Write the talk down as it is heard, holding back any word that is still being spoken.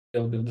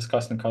we'll be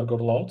discussing Argo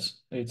Rollouts.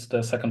 It's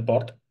the second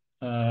part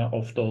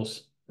of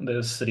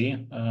the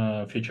three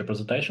feature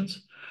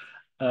presentations.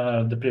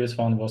 The previous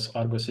one was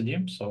Argo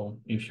CD, so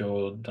if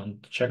you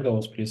don't check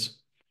those, please,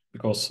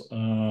 because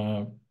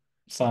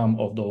some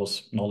of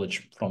those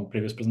knowledge from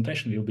previous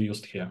presentation will be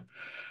used here.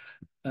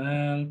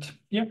 And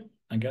yeah,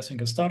 I guess we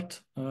can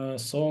start.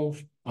 So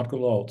Argo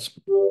Rollouts,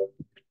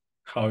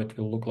 how it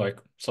will look like.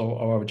 So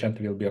our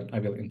agenda will be, I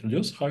will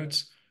introduce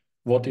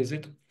what is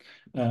it.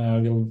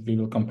 We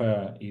will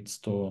compare it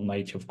to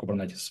native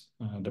Kubernetes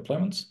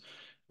deployments.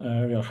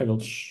 I will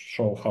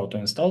show how to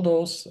install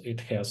those.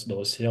 It has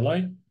those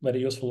CLI, very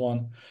useful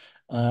one.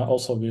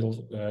 Also,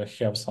 we'll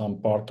have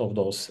some part of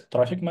those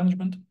traffic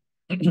management.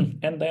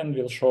 And then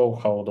we'll show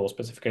how those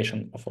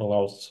specification of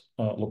rollouts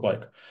look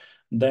like.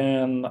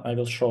 Then I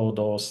will show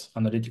those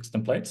analytics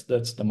templates.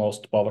 That's the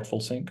most powerful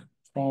thing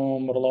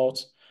from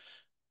rollouts.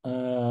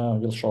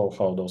 We'll show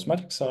how those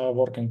metrics are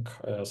working,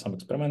 some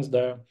experiments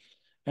there.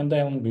 And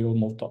then we will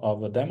move to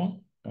our demo.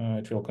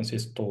 It will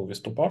consist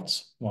with two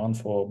parts, one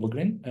for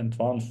blue-green and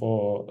one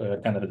for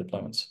canary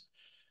deployments.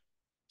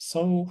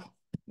 So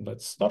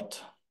let's start.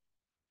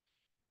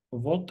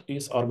 What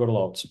is Argo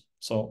Rollouts?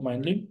 So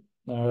mainly,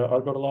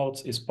 Argo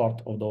Rollouts is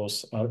part of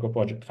those Argo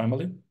project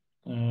family.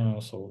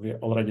 So we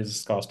already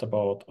discussed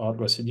about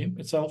Argo CD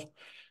itself.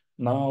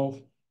 Now,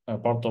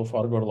 part of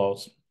Argo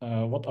Rollouts.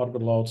 What Argo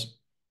Rollouts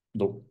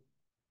do?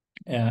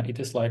 It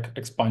is like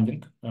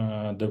expanding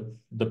the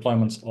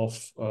deployments of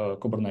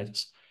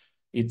Kubernetes.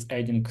 It's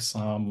adding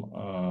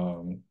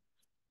some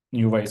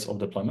new ways of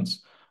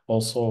deployments.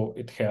 Also,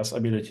 it has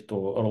ability to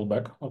roll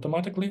back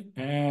automatically,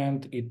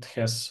 and it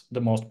has the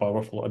most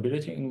powerful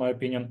ability, in my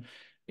opinion,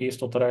 is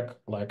to track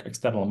like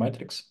external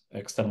metrics,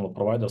 external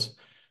providers,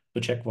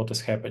 to check what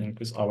is happening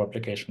with our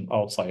application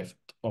outside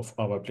of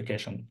our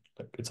application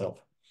itself.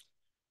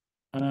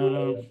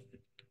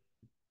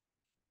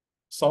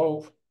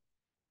 So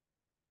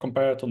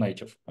compared to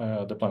native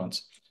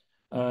deployments.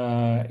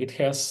 It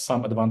has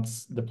some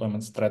advanced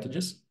deployment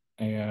strategies,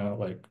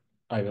 like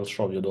I will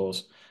show you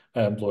those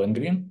blue and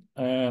green,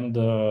 and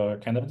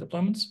canary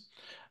deployments.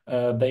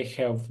 They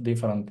have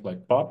different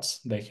like parts,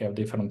 they have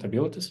different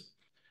abilities.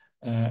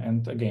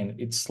 And again,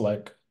 it's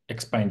like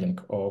expanding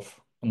of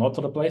not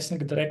replacing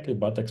directly,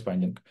 but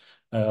expanding.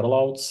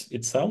 Rollouts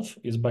itself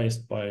is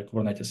based by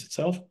Kubernetes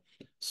itself.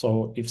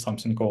 So if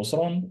something goes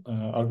wrong,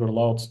 Argo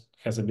Rollouts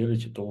has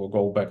ability to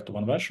go back to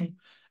one version,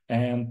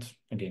 and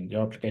again,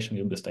 your application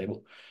will be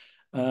stable.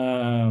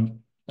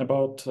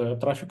 About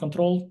traffic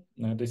control,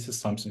 this is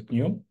something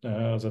new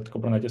that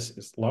Kubernetes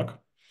is lack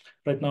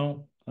right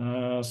now.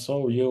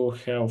 So you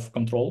have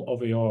control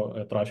over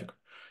your traffic,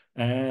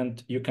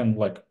 and you can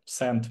like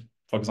send,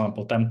 for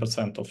example,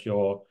 10% of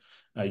your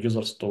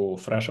users to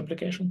fresh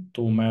application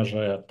to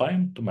measure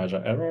time, to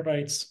measure error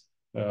rates,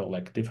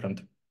 like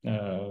different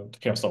to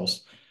have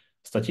those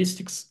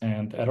statistics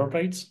and error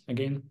rates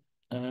again.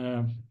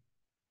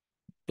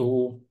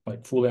 To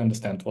like fully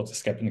understand what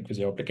is happening with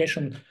your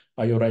application.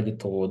 Are you ready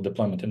to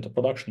deployment into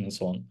production and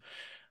so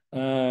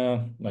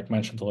on? Like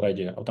mentioned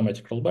already,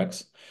 automatic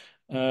rollbacks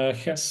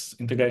has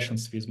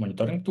integrations with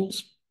monitoring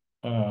tools.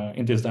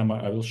 In this demo,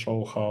 I will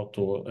show how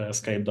to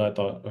escape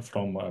data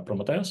from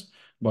Prometheus,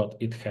 but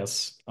it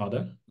has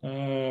other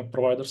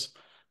providers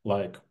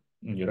like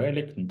New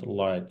Relic,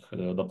 like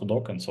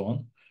Datadog, and so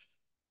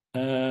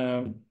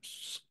on.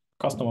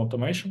 Custom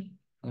automation.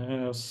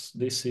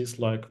 This is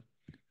like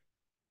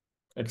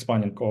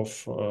expanding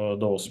of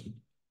those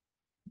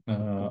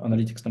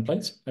analytics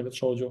templates I will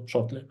show you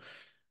shortly.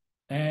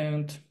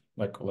 And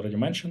like already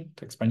mentioned,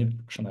 expanding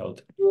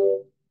functionality.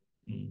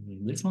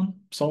 This one.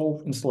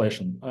 So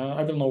installation.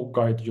 I will now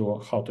guide you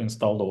how to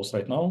install those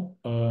right now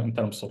in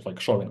terms of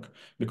like showing,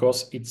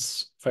 because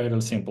it's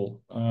fairly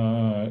simple.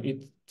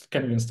 It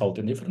can be installed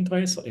in different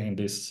ways. In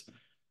this,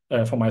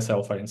 for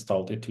myself, I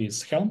installed it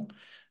with Helm.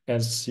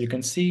 As you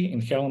can see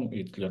in Helm,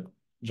 it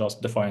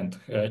just defined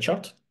a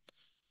chart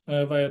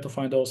where to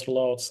find those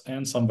rollouts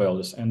and some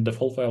values, and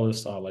default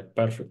values are like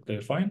perfectly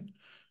fine.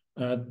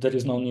 There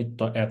is no need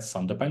to add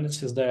some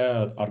dependencies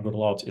there. Argo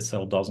Rollouts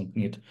itself doesn't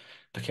need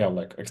to have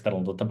like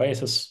external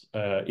databases.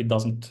 It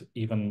doesn't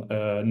even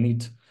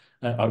need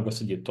Argo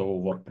CD to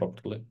work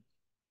properly.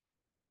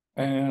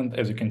 And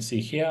as you can see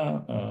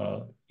here,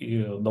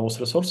 those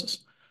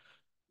resources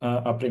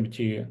are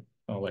pretty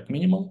like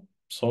minimal.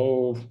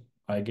 So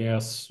I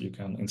guess you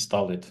can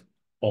install it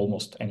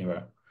almost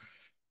anywhere.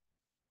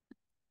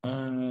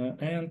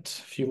 And a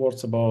few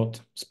words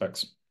about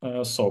specs.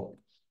 First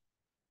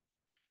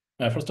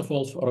of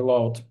all,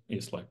 rollout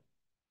is like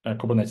a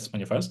Kubernetes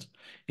manifest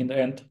in the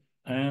end,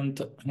 and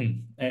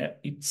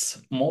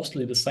it's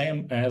mostly the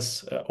same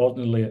as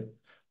ordinary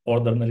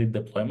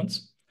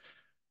deployments.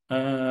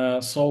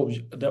 So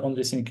the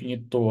only thing you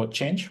need to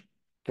change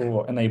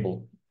to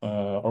enable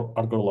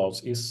Argo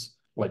Rollouts is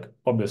like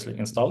obviously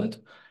install it,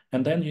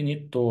 and then you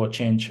need to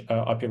change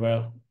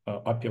API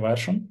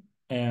version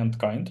and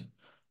kind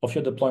of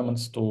your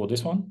deployments to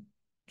this one.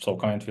 So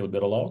kind will be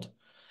rollout,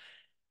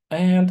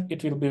 and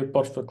it will be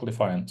perfectly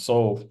fine.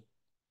 So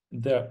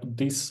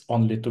these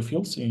only two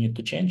fields you need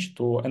to change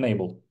to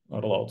enable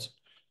rollouts,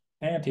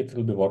 and it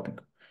will be working.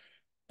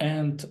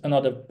 And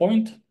another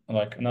point,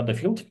 like another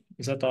field,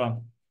 is that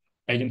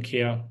adding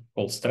here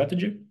called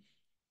strategy.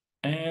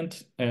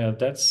 And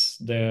that's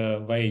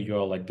the way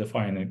you're like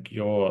defining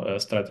your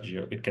strategy.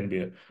 It can be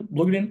a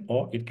blue-green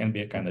or it can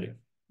be a canary.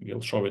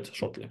 We'll show it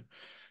shortly.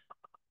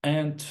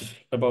 And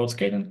about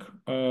scaling,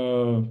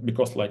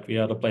 because like we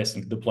are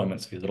replacing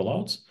deployments with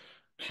rollouts,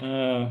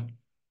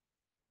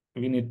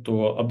 we need to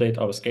update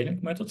our scaling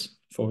methods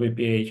for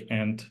VPA,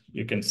 and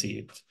you can see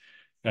it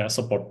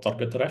support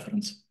target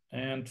reference.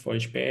 And for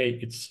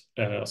HPA, it's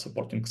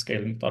supporting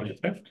scaling target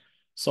ref.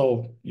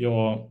 So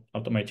your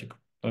automatic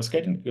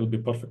scaling will be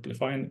perfectly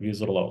fine with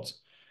rollouts.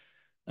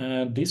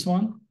 This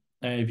one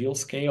will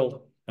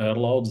scale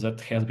rollouts that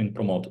has been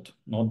promoted,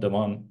 not the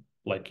one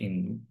like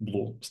in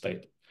blue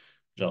state,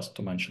 just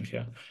to mention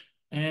here.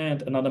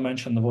 And another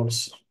mention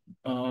worth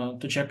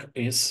to check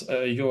is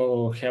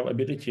you have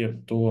ability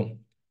to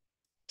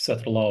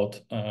set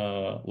rollout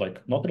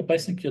like not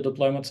replacing your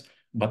deployments,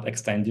 but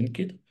extending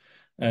it.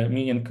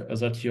 Meaning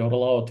that your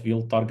rollout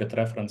will target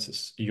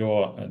references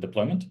your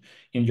deployment.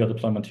 In your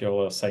deployment,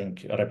 you're saying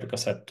replica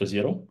set to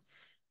 0.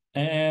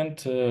 And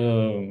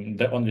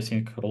the only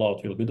thing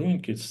rollout will be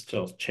doing is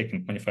just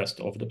checking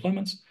manifest of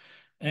deployments.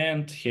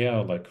 And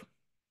here, like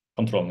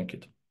controlling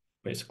it,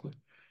 basically.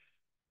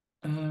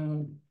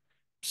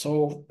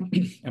 So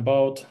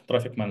about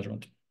traffic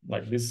management,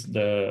 like this is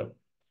the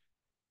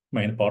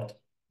main part,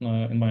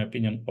 in my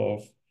opinion,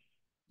 of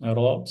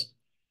rollouts.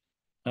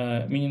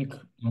 Meaning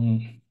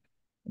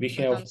we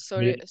have...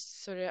 Sorry,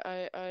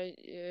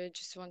 I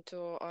just want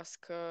to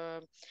ask,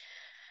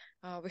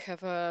 we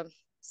have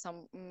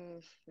some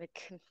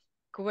like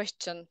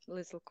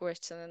little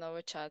question in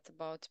our chat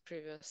about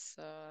previous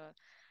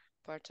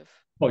part of...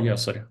 Oh yeah,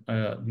 sorry,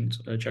 I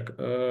didn't check.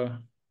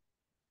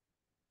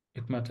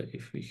 It matter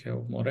if we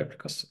have more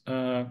replicas.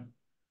 Can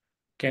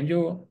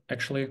you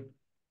actually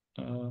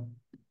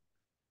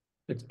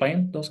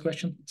explain those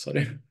questions?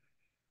 Sorry.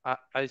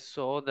 I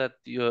saw that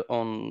you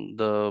on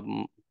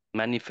the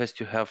manifest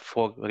you have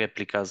 4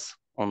 replicas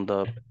on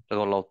the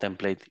rollout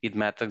template. It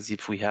matters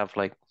if we have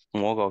like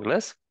more or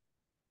less.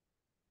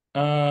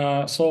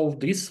 So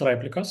these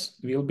replicas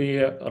will be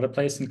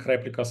replacing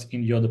replicas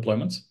in your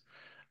deployments.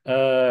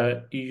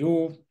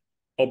 You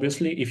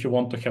obviously, if you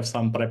want to have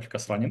some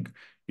replicas running,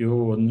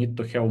 you need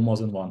to have more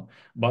than one.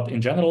 But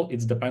in general,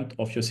 it's depend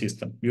of your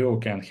system. You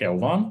can have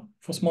one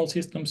for small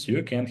systems.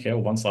 You can have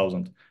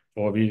 1,000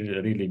 for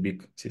really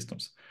big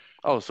systems.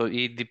 Oh, so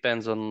it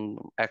depends on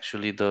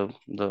actually the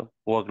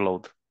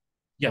workload.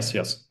 Yes,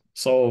 yes.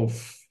 So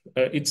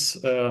it's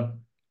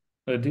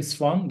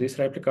these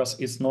replicas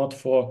is not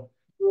for...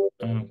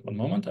 one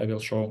moment, I will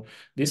show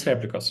these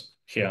replicas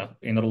here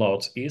in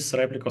rollouts is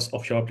replicas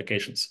of your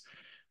applications.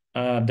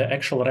 The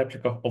actual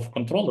replica of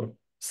controller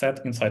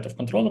set inside of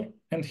controller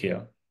and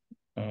here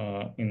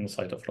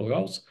inside of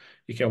rollouts,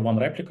 you have one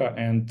replica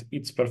and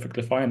it's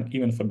perfectly fine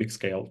even for big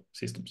scale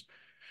systems.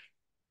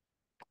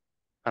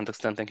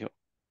 Understand, thank you.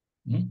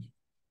 Mm-hmm.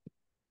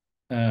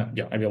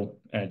 Yeah, I will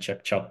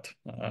check chat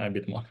a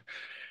bit more.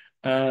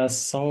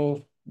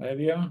 So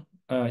maybe,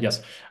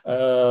 yes,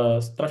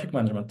 traffic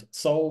management.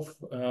 So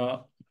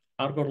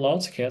Argo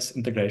Rollouts has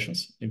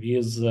integrations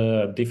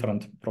with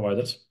different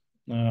providers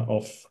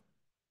of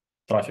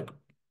traffic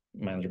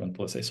management,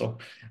 let's say, so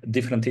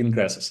different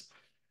ingresses.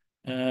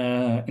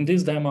 In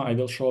this demo, I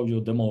will show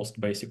you the most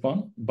basic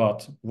one,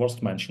 but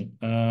worth mention.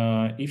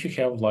 If you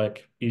have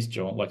like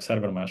Istio, like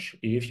server mesh,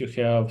 if you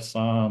have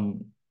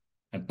some,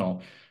 I don't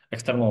know,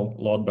 external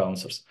load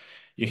balancers,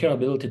 you have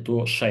ability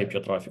to shape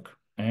your traffic.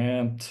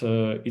 And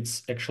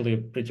it's actually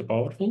pretty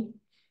powerful.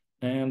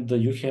 And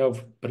you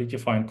have pretty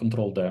fine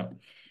control there.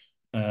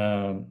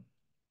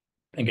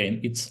 Again,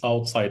 it's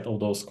outside of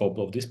the scope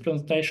of this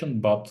presentation,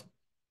 but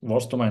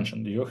worth to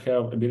mention, you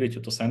have ability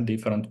to send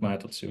different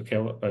methods. You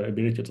have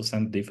ability to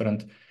send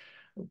different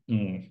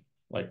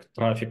like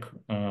traffic,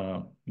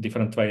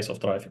 different ways of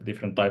traffic,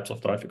 different types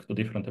of traffic to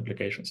different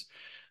applications.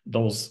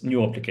 Those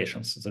new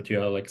applications that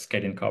you are like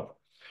scaling up.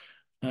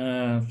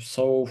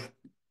 So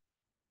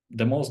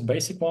the most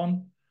basic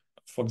one,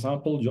 for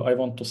example, I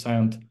want to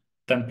send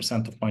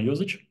 10% of my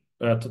usage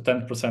to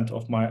 10%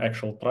 of my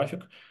actual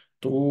traffic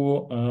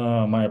to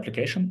my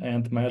application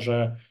and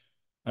measure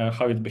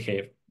how it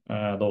behaves,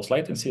 those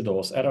latency,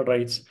 those error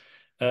rates.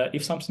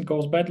 If something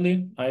goes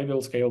badly, I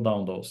will scale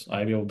down those.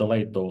 I will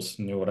delete those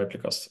new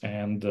replicas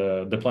and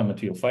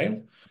deployment will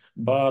fail,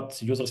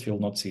 but users will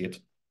not see it.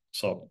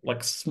 So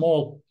like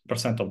small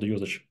percent of the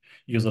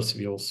users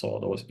will saw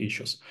those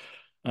issues.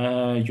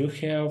 You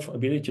have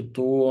ability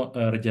to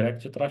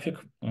redirect the traffic,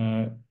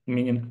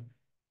 meaning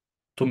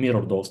to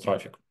mirror those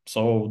traffic.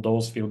 So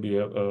those will be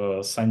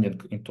sending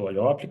into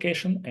your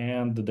application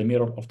and the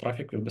mirror of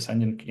traffic will be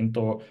sending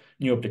into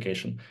new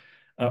application.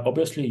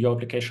 Obviously, your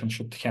application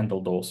should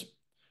handle those,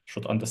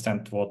 should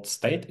understand what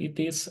state it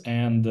is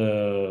and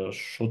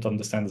should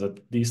understand that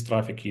this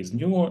traffic is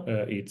new,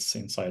 it's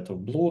inside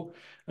of blue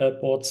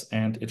pods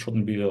and it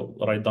shouldn't be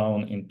write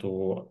down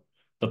into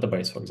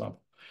database, for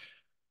example.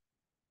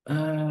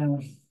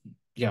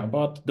 Yeah,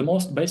 but the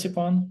most basic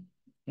one,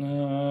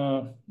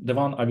 the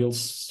one I will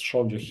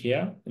show you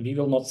here, we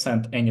will not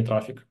send any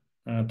traffic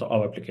to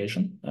our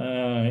application.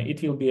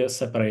 It will be a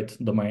separate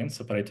domain,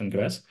 separate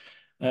ingress,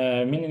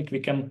 meaning we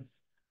can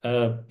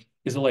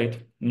isolate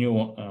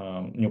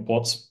new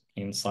pods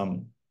in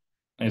some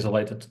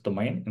isolated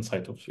domain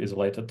inside of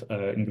isolated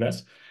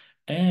ingress,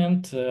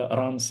 and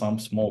run some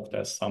smoke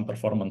tests, some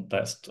performance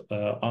test,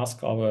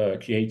 ask our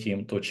QA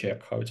team to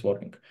check how it's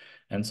working,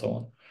 and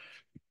so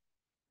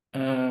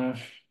on.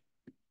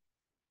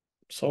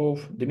 So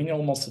the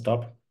minimal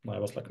setup, I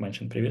was like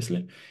mentioned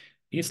previously,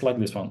 is like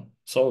this one.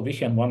 So we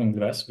have one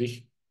ingress,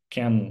 we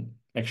can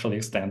actually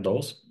extend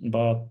those,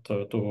 but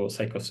to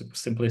sake of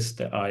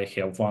simplicity, I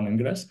have one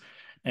ingress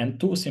and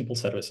two simple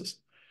services.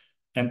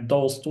 And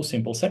those two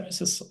simple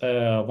services,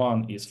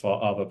 one is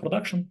for our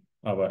production,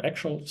 our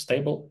actual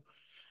stable,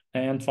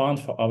 and one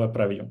for our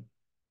preview.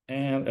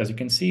 And as you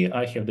can see,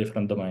 I have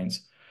different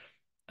domains.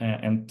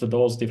 And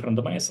those different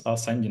domains are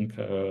sending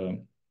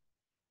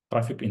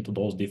traffic into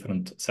those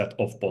different set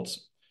of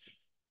pods.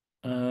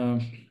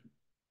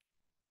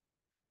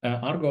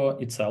 Argo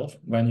itself,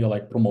 when you're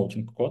like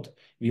promoting code,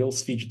 will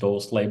switch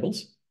those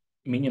labels,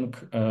 meaning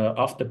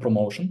after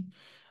promotion,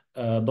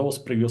 those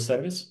preview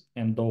service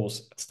and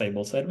those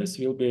stable service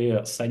will be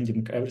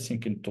sending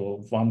everything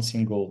into one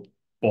single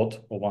pod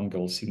or one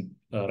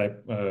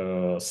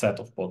set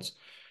of pods.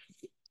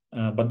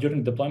 But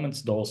during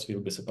deployments, those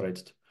will be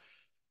separated.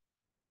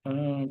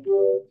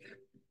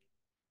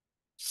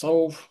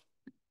 So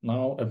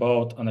now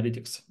about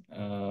analytics,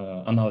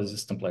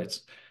 analysis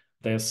templates.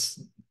 There's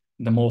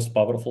the most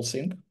powerful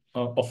thing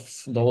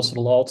of those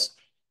rollouts,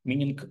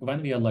 meaning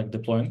when we are like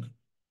deploying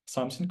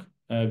something,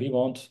 we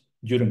want,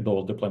 during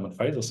those deployment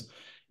phases,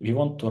 we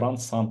want to run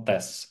some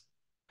tests.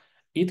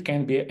 It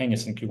can be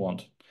anything you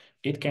want.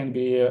 It can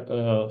be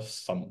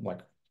some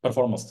like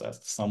performance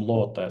tests, some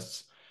load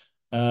tests.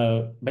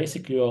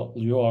 Basically,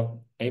 you are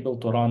able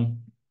to run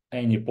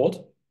any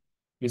pod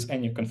with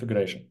any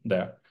configuration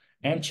there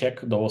and check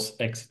those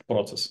exit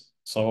process.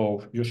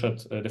 So you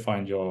should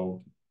define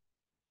your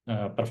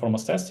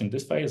performance test in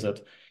this phase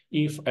that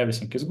if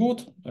everything is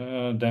good,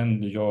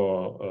 then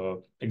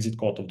your exit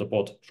code of the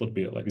pod should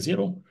be like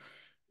 0.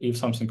 If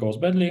something goes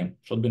badly,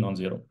 should be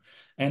non-zero.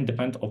 And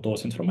depend of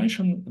those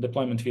information,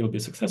 deployment will be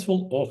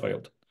successful or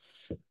failed.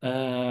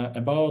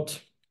 About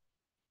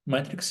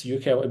metrics, you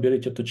have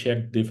ability to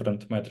check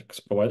different metrics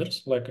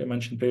providers, like I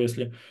mentioned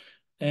previously.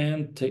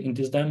 And in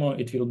this demo,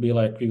 it will be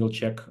like we will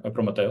check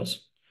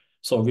Prometheus.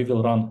 So we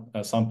will run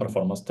some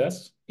performance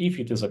tests. If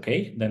it is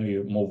okay, then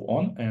we move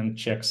on and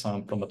check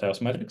some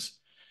Prometheus metrics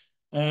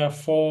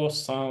for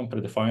some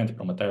predefined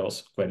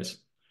Prometheus queries.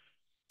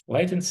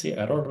 Latency,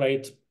 error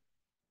rate,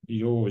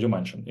 you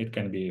mentioned. It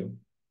can be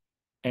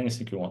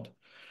anything you want.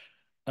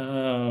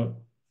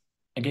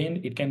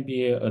 Again, it can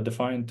be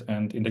defined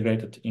and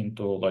integrated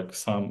into like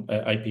some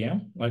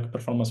IPM, like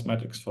performance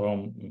metrics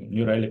from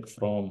New Relic,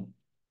 from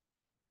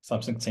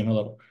something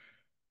similar.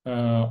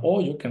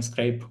 Or you can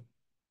scrape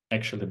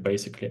actually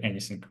basically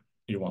anything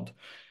you want.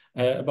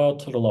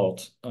 About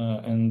rollout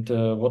and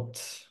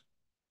what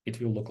it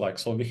will look like.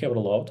 So we have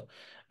rollout.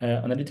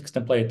 Analytics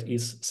template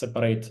is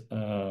separate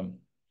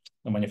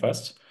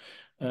manifests.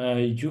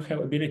 You have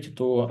ability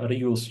to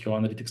reuse your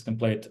analytics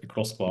template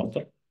across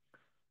cluster.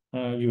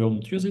 You will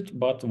not use it,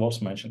 but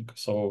worth mentioning.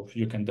 So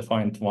you can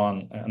define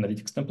one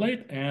analytics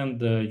template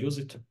and use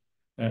it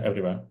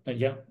everywhere.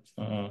 Yeah,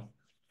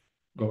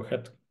 go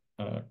ahead,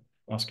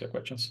 ask your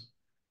questions.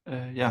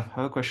 Yeah, I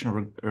have a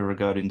question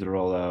regarding the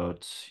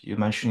rollout. You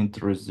mentioned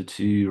there is the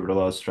two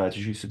rollout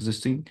strategies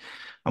existing.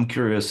 I'm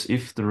curious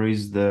if there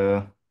is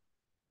the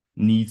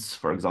needs,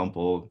 for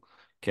example,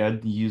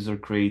 can the user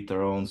create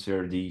their own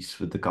CRDs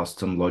with the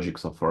custom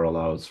logics of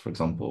rollouts, for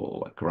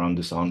example, like around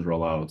the sound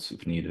rollouts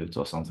if needed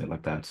or something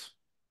like that?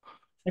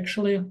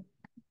 Actually,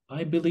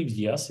 I believe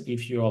yes,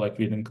 if you are like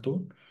willing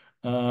to.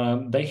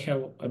 They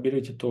have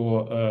ability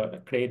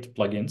to create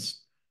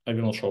plugins. I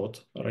will not show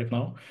it right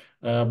now.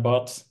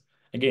 But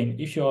again,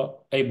 if you are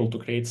able to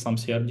create some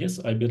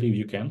CRDs, I believe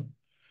you can.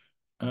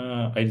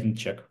 I didn't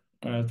check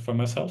for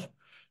myself.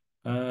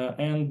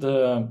 And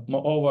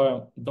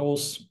moreover,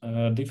 those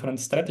different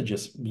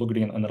strategies, blue,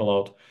 green, and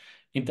rollout,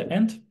 in the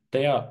end,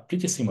 they are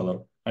pretty similar.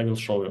 I will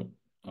show you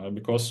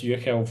because you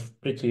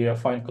have pretty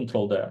fine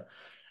control there.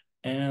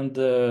 And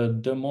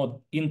the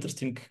more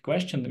interesting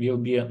question will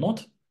be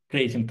not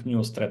creating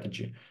new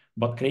strategy,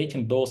 but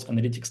creating those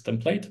analytics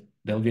template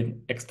that will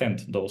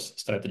extend those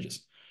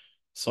strategies.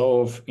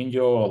 So in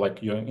your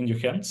in your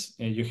hands,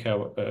 you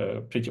have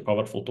a pretty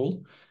powerful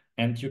tool,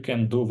 and you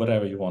can do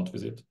whatever you want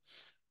with it.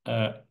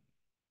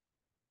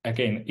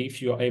 Again,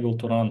 if you are able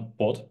to run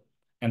pod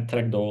and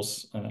track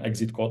those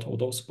exit code of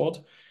those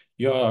pod,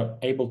 you are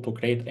able to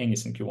create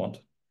anything you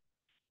want.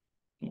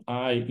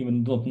 I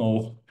even don't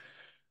know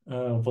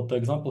what the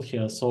example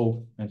here.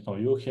 So I don't know,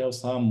 you have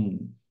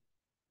some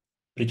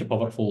pretty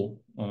powerful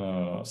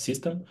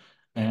system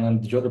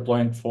and you're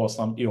deploying for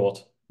some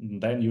IoT.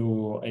 Then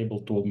you're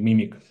able to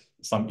mimic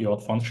some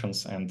EOT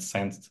functions and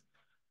send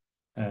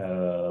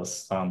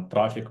some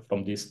traffic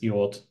from this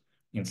EOT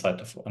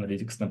inside of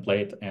analytics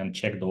template and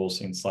check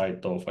those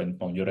inside of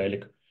New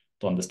Relic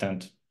to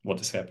understand what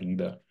is happening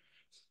there.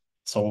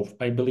 So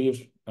I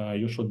believe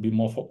you should be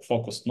more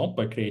focused not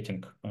by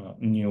creating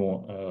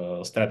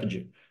new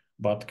strategy,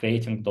 but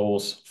creating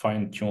those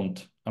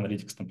fine-tuned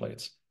analytics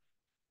templates.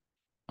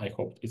 I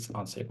hope it's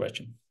answer your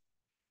question.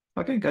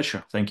 Okay,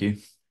 gotcha. Thank you.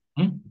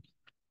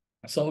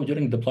 So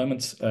during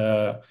deployments,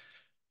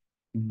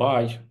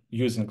 by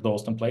using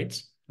those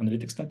templates,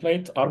 analytics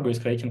template, Argo is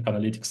creating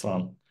analytics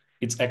run.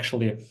 It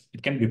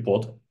can be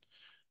pod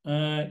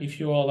if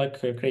you are like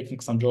creating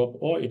some job,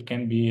 or it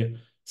can be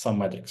some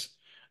metrics.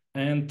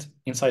 And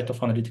inside of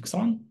analytics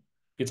run,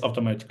 it's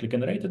automatically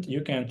generated.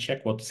 You can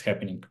check what is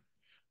happening,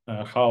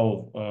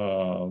 how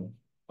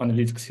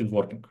analytics is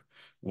working,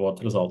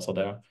 what results are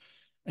there.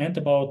 And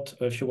about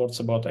a few words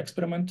about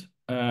experiment,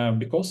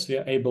 because we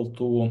are able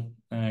to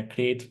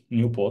create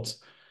new pods,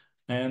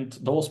 and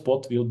those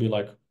pods will be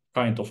like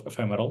kind of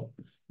ephemeral.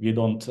 We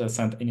don't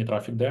send any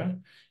traffic there.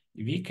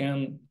 We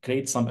can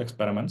create some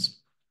experiments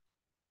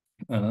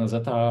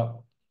that are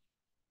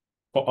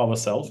for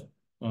ourselves.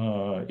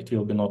 It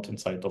will be not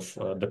inside of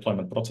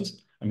deployment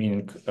process. I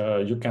mean,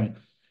 you can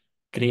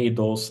create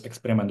those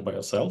experiments by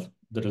yourself.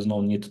 There is no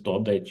need to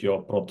update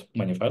your prod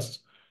manifest.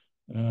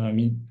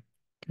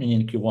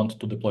 Meaning you want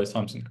to deploy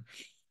something,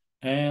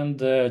 and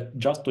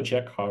just to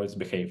check how it's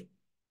behave.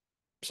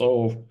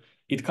 So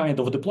it kind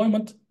of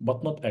deployment,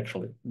 but not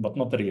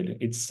really.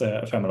 It's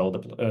ephemeral the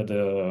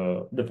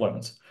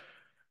deployments.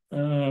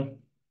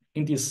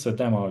 In this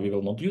demo, we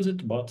will not use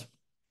it, but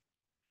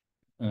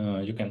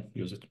you can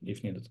use it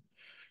if needed.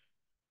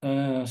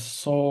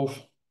 So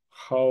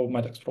how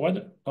metrics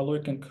provider are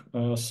looking?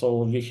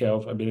 So we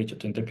have ability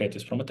to integrate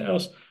with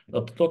Prometheus,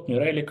 New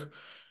Relic,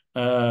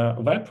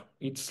 web.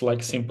 It's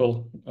like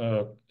simple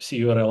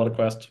CURL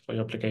request for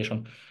your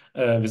application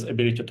with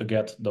ability to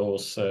get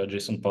those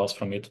JSON paths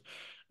from it.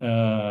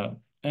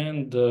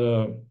 And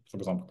for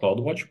example,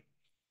 CloudWatch.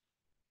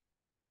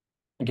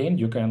 Again,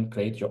 you can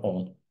create your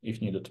own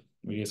if needed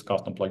with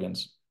custom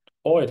plugins.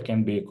 Or it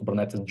can be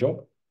Kubernetes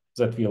job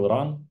that will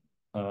run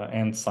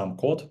and some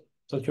code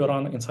that you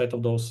run inside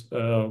of those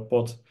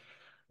pods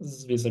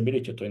with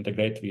ability to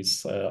integrate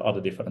with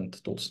other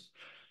different tools.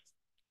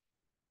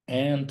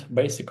 And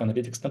basic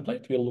analytics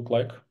template will look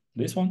like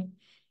this one.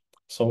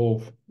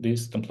 So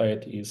this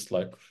template is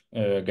like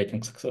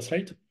getting success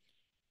rate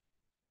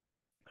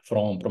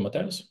from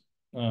Prometheus.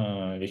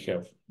 We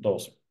have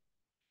those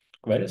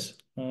queries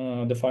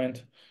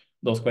defined.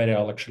 Those queries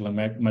are actually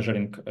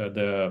measuring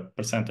the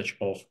percentage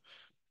of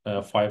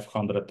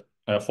 400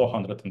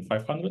 and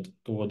 500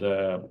 to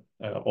the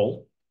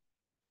all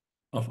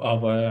of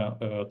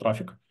our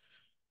traffic.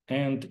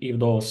 And if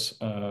those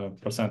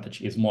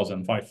percentage is more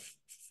than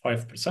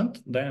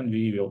 5%, then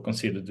we will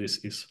consider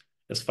this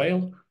as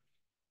fail.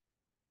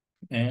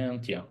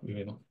 And yeah, we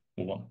will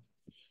move on.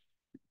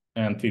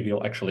 And we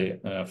will actually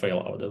fail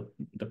our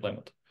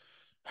deployment.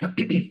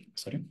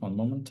 Sorry, one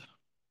moment.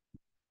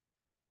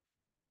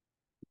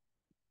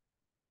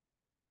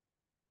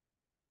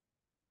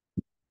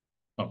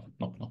 Oh,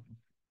 no.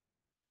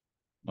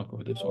 Not go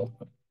with this one.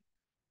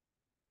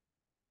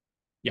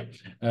 Yeah.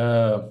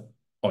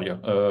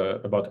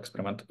 About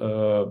experiment.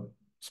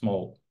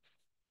 Small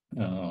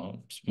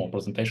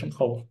presentation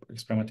how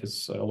experiment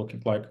is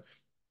looking like.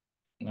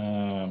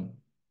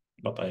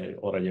 But I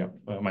already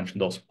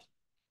mentioned those.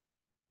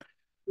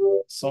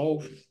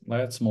 So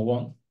let's move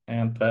on,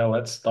 and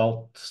let's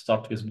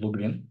start with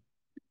blue-green.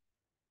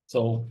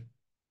 So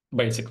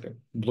basically,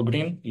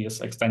 blue-green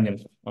is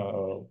extending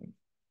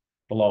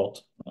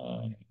rollout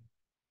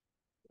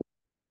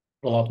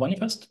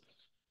manifest,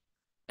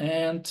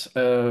 and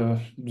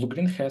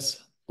blue-green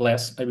has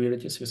less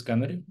abilities with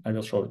canary. I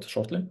will show it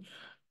shortly,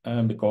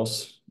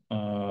 because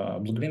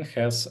blue-green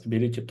has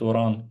ability to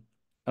run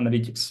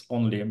analytics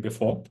only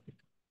before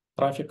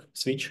traffic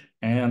switch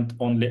and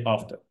only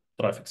after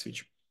traffic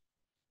switch.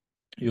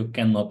 You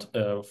cannot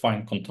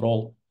find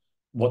control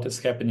what is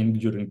happening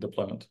during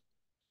deployment.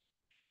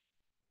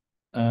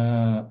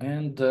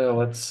 And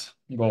let's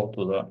go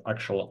to the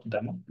actual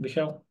demo we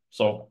have.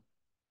 So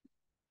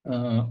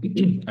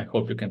I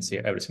hope you can see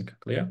everything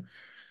clear.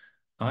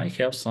 I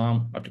have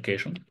some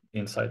application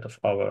inside of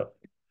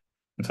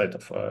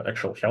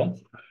actual Helm.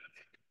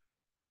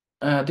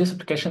 This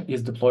application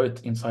is deployed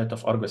inside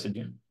of Argo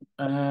CD,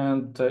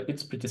 and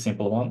it's pretty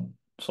simple one.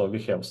 So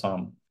we have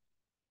some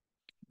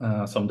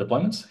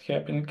deployments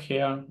happening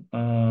here,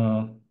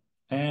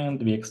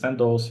 and we extend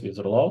those with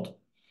rollout,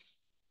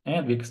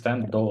 and we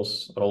extend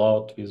those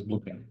rollout with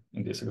blue-green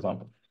in this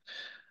example.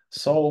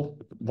 So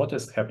what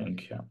is happening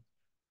here?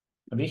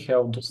 We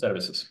have two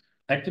services,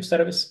 active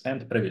service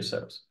and preview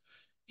service.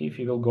 If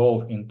you will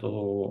go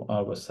into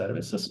our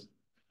services,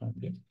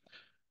 okay,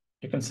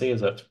 you can see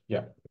that,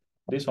 yeah,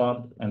 this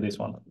one and this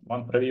one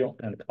preview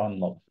and one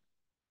not.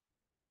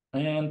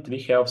 And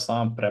we have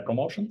some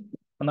pre-promotion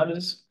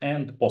analysis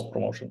and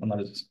post-promotion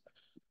analysis.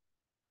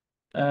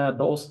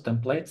 Those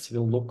templates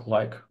will look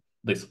like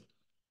this.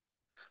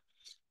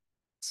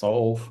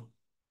 So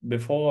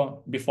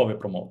before we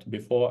promote,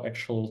 before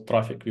actual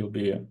traffic will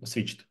be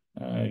switched,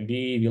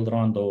 we will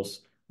run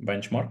those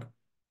benchmark.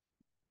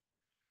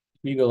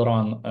 We will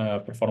run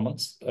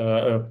performance,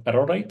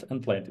 error rate,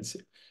 and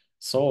latency.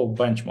 So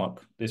benchmark,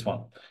 this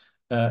one,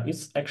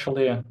 it's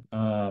actually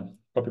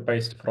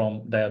copy-paste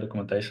from their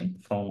documentation,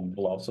 from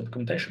Rollouts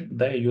documentation.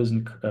 They're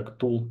using a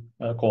tool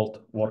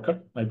called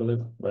Worker, I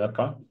believe,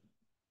 WRK,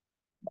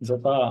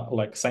 that are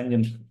like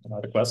sending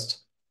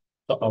requests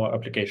to our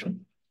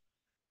application.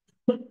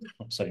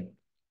 Sorry,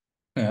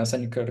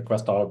 sending a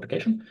request to our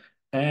application,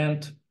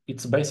 and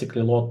it's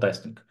basically load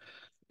testing.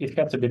 It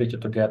has the ability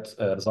to get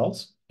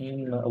results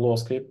in a Lua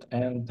script,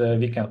 and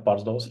we can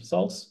parse those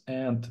results,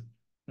 and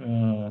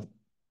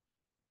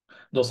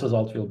those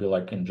results will be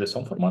like in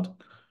JSON format.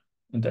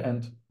 In the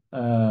end,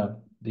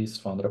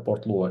 this one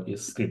report Lua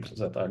is scripts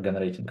that are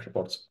generating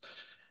reports.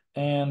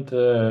 And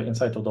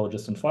inside of the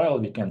JSON file,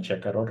 we can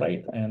check error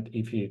rate, and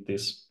if it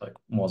is like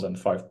more than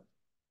 5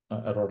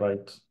 error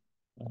rate,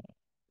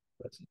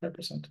 that's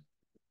 5%.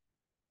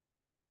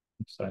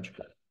 Strange.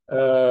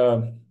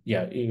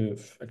 Yeah,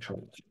 if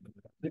actually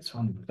this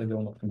one, I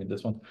will not commit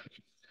this one.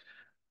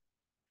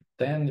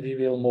 Then we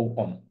will move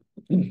on.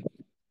 To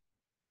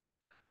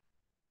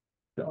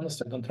be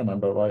honest, I don't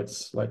remember why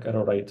it's like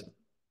error rate.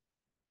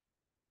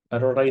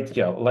 Error rate,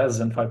 yeah, less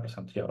than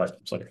 5%. Yeah, right.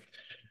 Sorry.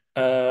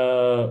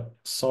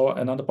 So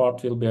another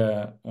part will be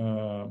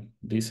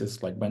this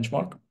is like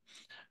benchmark.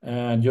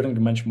 During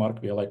the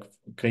benchmark, we are like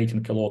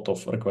creating a lot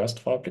of requests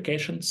for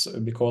applications.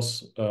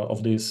 Because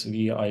of this,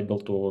 we are able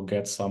to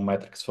get some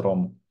metrics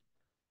from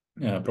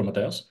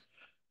Prometheus,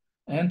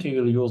 and we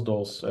will use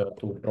those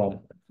to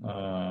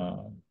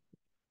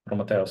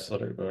Prometheus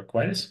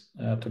queries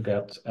to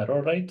get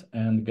error rate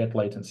and get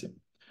latency.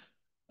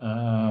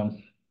 I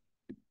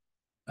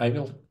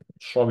will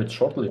show it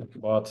shortly,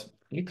 but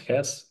it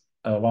has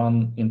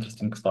one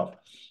interesting stuff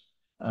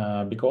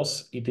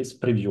because it is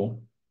preview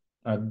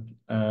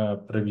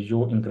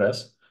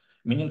ingress,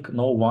 meaning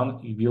no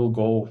one will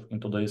go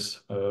into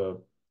this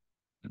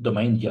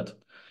domain yet,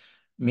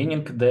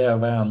 meaning there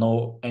were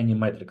no any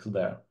metrics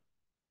there.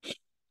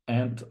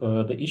 And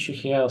the issue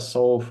here,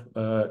 so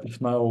if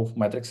no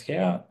metrics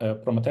here,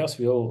 Prometheus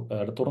will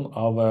return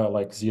our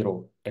like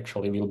 0,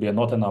 actually will be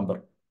not a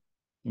number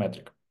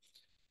metric.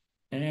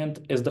 And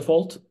as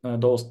default,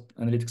 those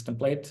analytics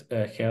template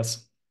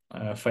has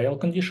fail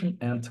condition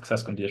and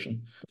success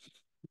condition.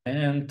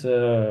 And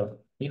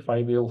if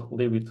I will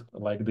leave it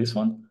like this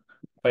one,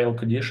 fail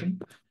condition,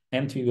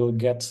 and we will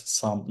get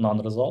some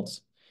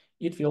non-results,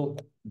 it will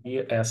be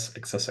as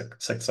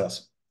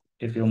success.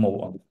 It will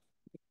move on.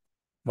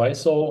 Why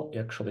so?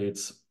 Actually,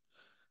 it's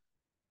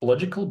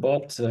logical,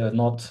 but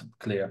not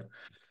clear.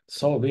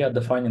 So we are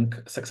defining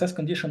success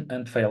condition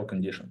and fail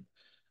condition.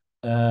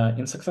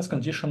 In success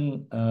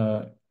condition,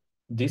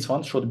 this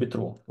one should be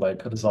true,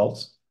 like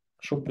results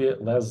should be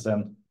less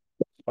than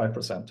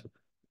 5%.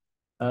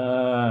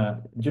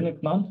 During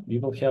none, we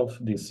will have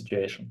this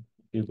situation.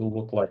 It will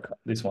look like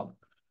this one.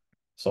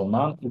 So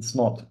none, it's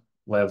not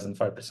less than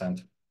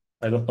 5%.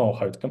 I don't know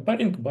how it's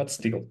comparing, but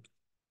still.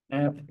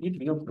 And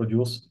it will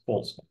produce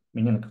false,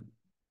 meaning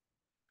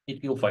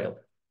it will fail.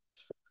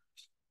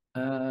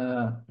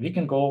 We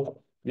can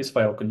go this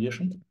fail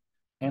condition,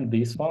 and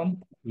this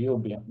one will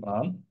be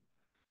none.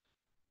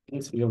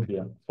 This will be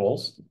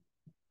false.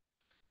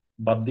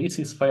 But this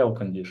is fail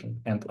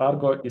condition, and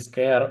Argo is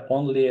care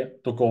only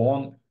to go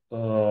on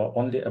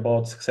only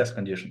about success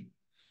condition.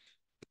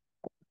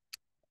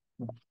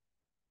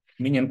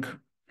 Meaning,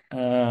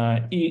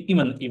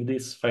 even if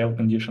this fail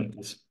condition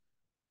is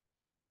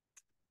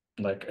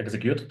like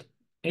executed,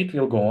 it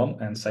will go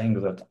on and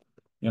saying that,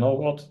 you know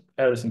what,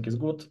 everything is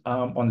good,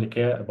 only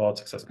care about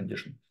success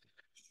condition.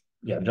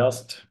 Yeah,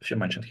 just she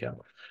mentioned here.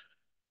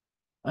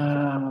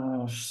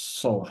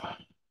 So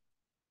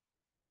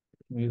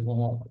we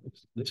will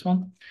this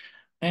one,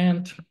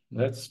 and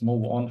let's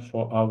move on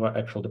for our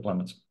actual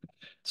deployments.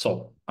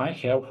 So I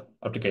have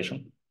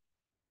application.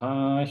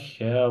 I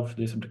have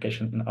this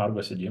application in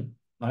Argo CD.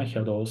 I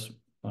have those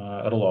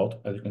rollout,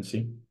 as you can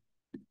see,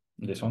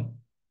 this one.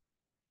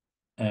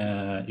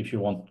 If you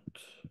want,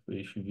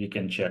 if we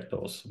can check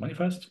those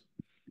manifests,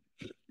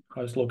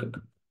 how it's looking.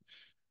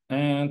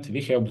 And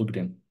we have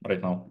blue-green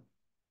right now.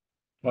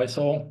 Why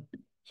so?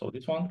 So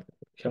this one,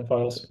 have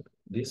files,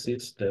 this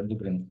is the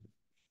blue-green.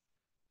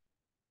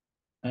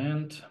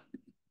 And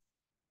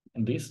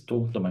these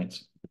two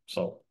domains.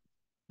 So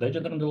they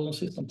generate the null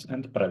systems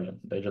and preview,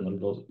 they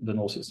generate the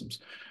null systems.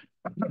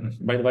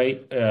 By the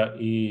way,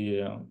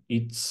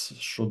 it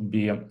should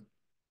be,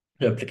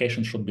 the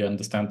application should be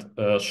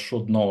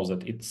should know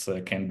that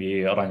it can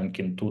be running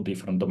in 2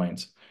 different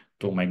domains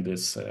to make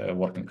this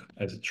working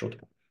as it should.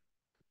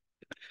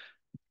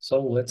 So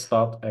let's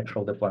start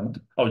actual deployment.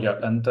 Oh yeah,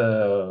 and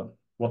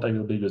what I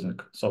will be using.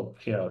 So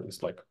here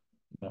is like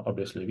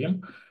obviously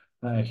Vim.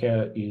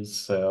 Here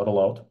is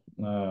rollout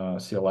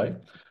CLI.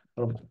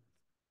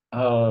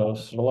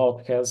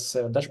 Rollout has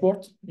a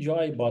dashboard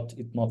UI, but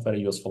it's not very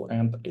useful,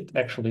 and it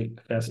actually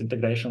has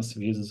integrations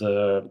with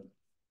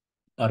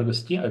Argo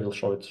CD. I will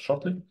show it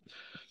shortly.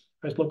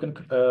 It's looking.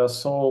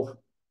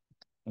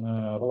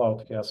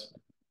 Rollout has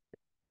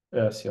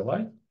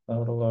CLI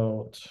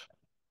rollout.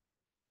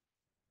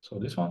 So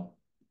this one,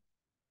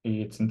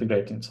 it's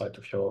integrated inside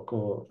of your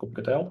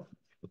kubectl.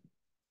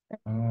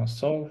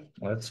 So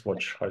let's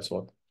watch how it's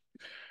working.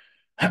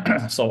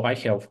 So I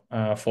have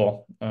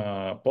 4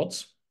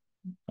 pods.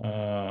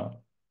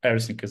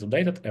 Everything is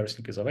updated,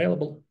 everything is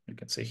available. You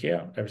can see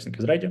here, everything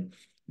is ready.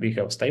 We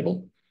have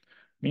stable,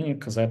 meaning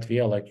that we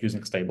are like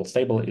using stable.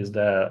 Stable is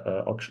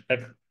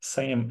the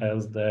same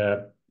as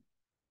the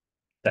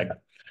tag.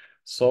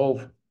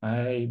 So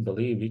I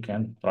believe we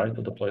can try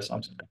to deploy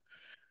something.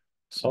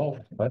 So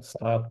let's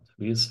start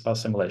with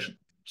assimilation.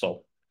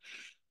 So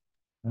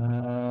we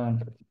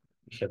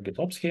have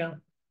GitOps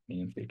here,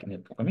 meaning we can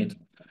need to commit.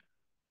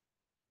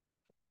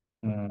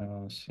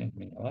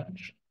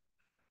 Semi-large.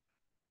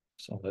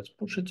 So let's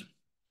push it.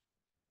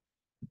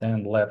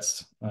 Then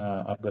let's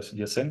Argo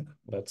CD sync.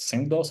 Let's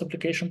sync those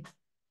application.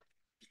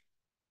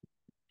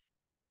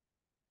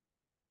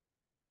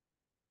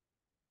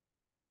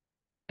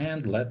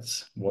 And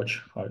let's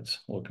watch how it's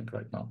looking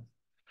right now.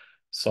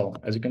 So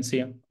as you can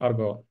see,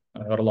 Argo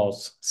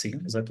Rollouts see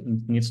that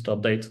it needs to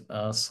update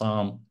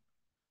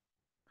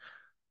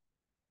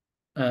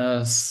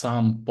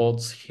some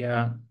pods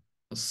here.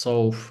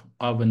 So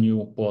our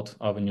new pod,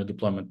 our new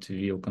deployment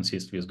will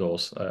consist with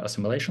those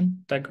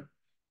assimilation tag.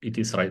 It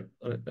is right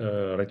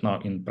now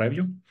in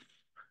preview.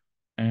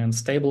 And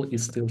stable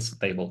is still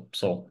stable.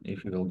 So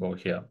if you will go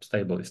here,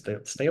 stable is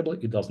stable.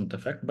 It doesn't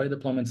affect by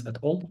deployments at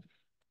all.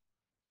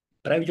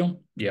 Preview,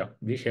 yeah,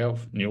 we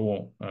have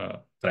new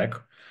track.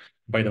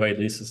 By the way,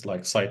 this is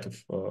like site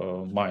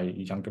of my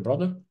younger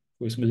brother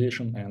who is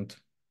musician, and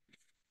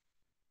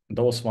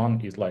those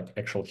one is like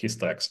actual his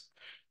tracks.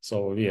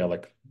 So we are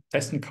like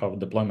testing how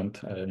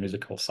deployment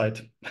musical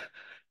site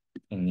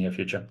in near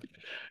future.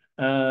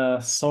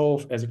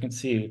 So as you can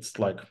see, it's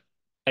like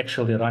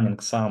actually running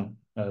some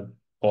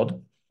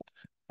pod.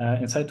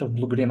 Inside of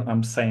blue-green,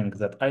 I'm saying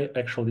that I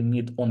actually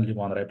need only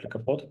one replica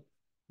pod,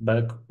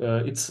 but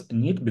it's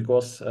neat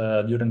because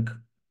during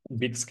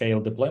big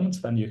scale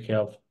deployments, when you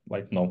have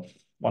like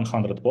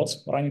 100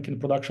 pods running in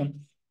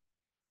production,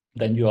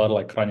 then you are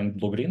like running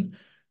blue-green,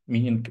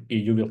 meaning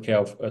you will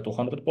have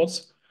 200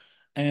 pods.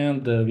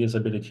 And with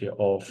ability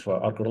of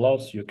Argo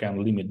Rollouts, you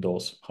can limit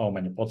those, how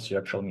many pods you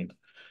actually need.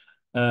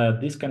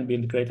 This can be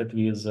integrated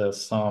with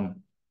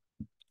some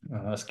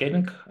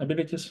scaling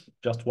abilities,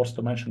 just worth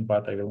to mention,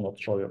 but I will not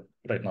show you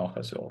right now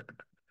how it works.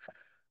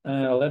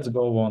 Let's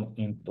go on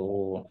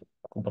into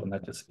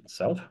Kubernetes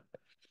itself,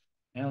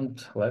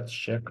 and let's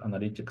check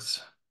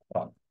analytics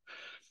run.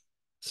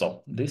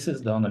 So this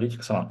is the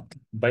analytics run.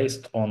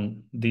 Based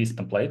on these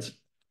templates,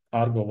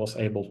 Argo was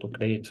able to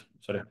create,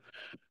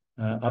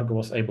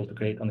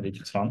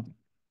 analytics run,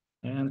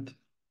 and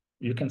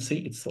you can see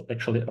it's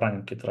actually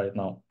running it right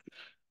now.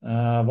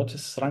 What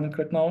is running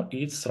right now?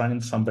 It's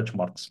running some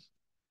benchmarks.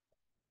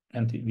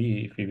 And if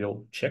we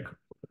will check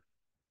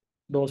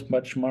those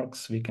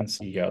benchmarks, we can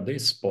see, yeah,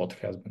 this pod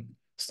has been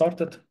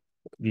started.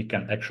 We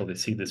can actually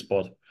see this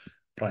pod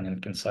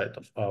running inside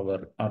of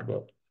our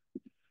Argo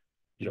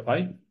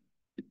UI.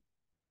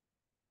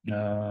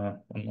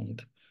 One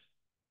moment.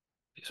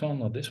 This one,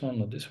 not this one,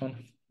 not this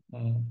one.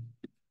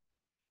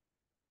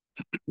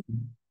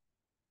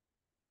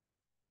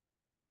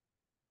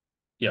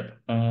 Yep,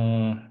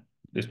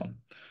 this one.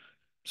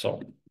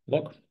 So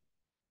log.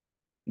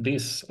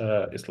 This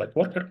is like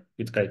worker.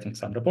 It's creating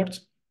some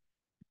reports.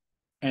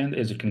 And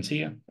as you can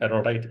see,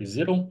 error rate is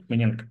 0,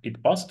 meaning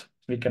it passed.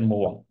 We can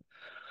move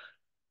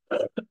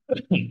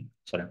on.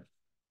 Sorry.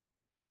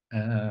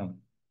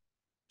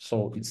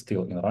 So it's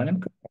still in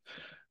running.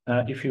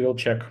 If you will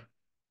check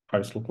how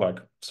it looks like,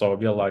 so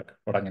we are like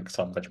running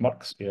some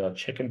benchmarks. We are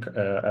checking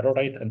error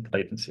rate and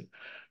latency.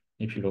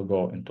 If you will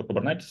go into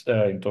Kubernetes,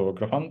 into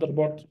Grafana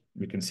board,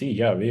 we can see,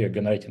 yeah, we are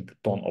generating a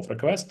ton of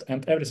requests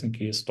and everything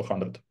is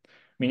 200,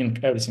 meaning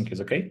everything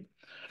is okay.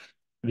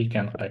 We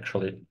can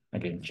actually,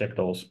 again, check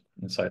those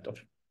inside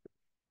of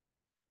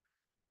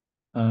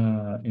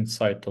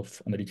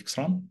analytics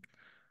run.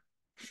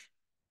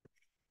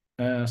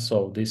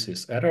 So this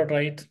is error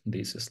rate,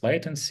 this is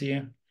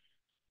latency.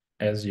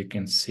 As you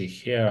can see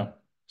here,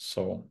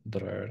 so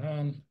dry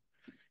run.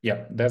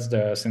 Yeah, that's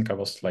the thing I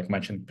was like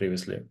mentioned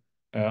previously.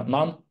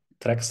 None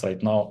tracks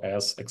right now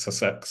as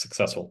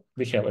successful.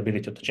 We have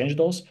ability to change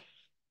those,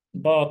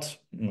 but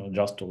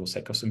just to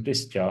sake of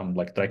simplicity, I'm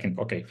like tracking,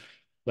 okay,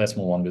 let's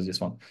move on with this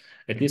one.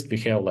 At least we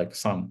have like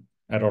some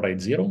error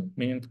rate 0,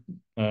 meaning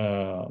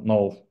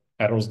no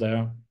errors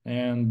there,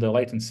 and the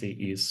latency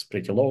is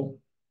pretty low.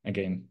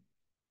 Again,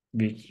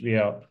 we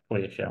are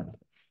clear here.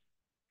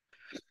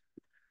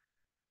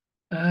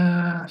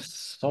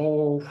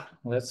 So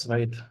let's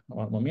wait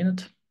 1 more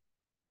minute.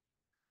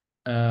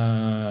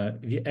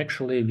 We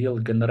actually will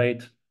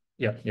generate.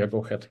 Yeah,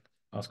 go ahead,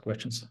 ask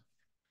questions.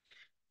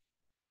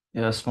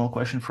 Yeah, a small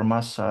question from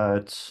my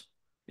side.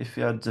 If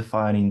we are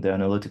defining the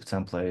analytic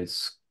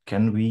templates,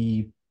 can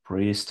we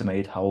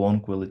pre-estimate how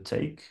long will it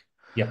take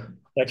Yeah,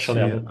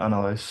 actually, to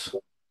analyze?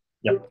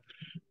 yeah.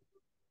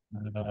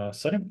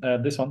 Sorry,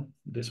 this one.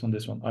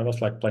 I was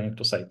like planning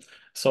to say.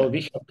 So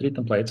we have 3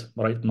 templates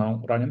right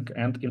now running,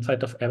 and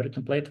inside of every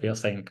template, we are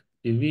saying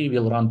we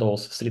will run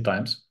those 3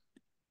 times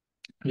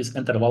with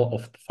interval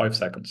of 5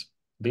 seconds.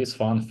 This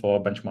one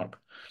for benchmark.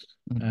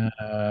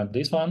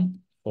 This one,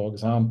 for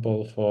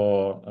example,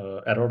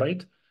 for error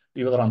rate,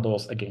 we will run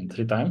those again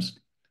 3 times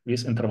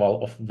with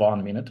interval of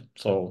 1 minute.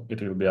 So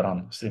it will be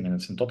around 3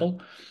 minutes in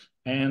total,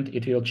 and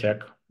it will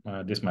check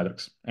these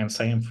metrics. And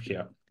same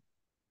here.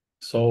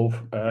 So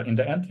in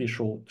the end, we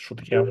should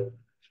have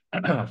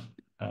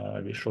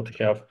we should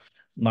have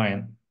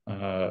 9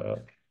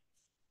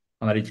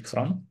 analytics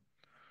run,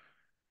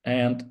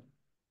 and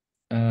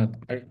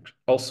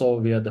also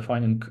we are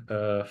defining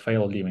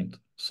fail limit.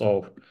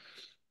 So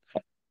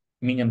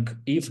meaning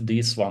if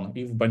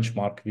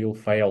benchmark will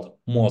fail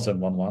more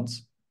than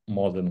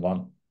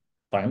one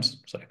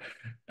times, sorry,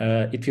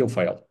 it will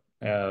fail.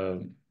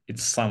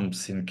 It's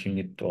something you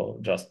need to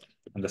just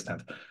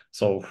understand.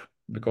 So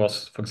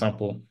because, for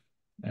example,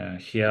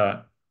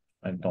 here,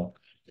 I don't know,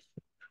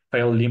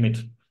 fail limit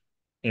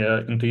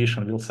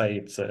intuition will say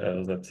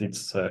that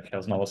it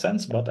has no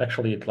sense, but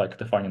actually it like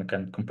defining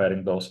and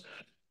comparing those.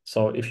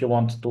 So if you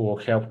want to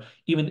have,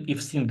 even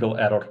if single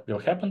error will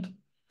happen,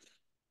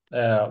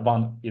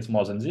 1 is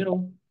more than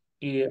 0,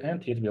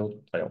 and it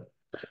will fail.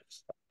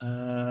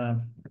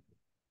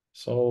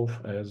 So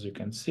as you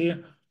can see,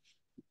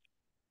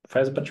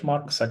 first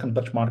benchmark, second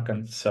benchmark,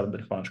 and third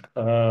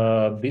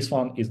benchmark. This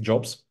one is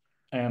jobs,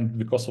 and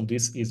because of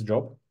this is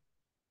job,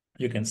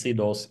 you can see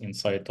those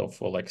inside of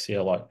like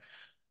CLI.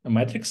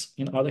 Metrics,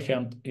 in other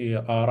hand,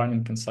 are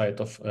running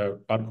inside of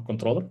Argo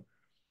controller.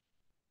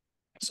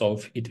 So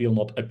it will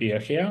not appear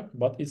here,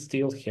 but it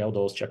still have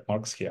those check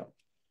marks here.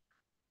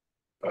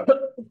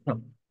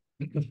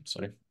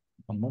 Sorry,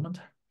 one moment.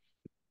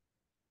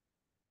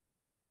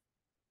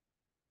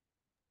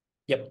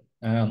 Yep,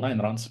 9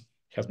 runs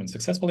has been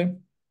successfully.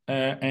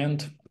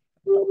 And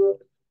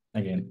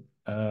again,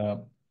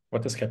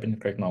 what is happening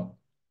right now?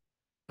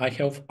 I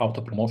have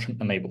auto promotion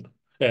enabled,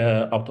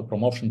 auto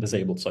promotion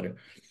disabled, sorry.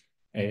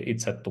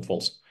 It's set to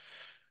false.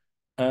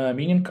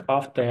 Meaning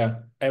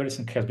after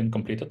everything has been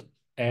completed,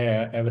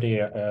 every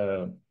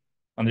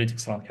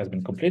analytics run has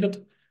been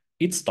completed,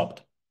 it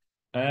stopped.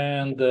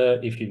 And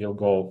if you will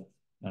go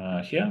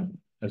here,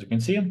 as you can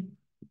see,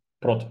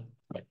 prod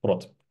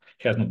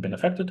has not been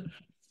affected.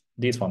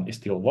 This one is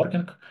still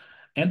working,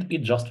 and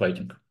it's just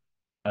waiting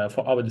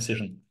for our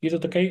decision. Is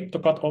it okay to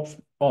cut off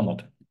or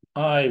not?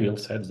 I will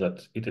set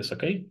that it is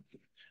okay.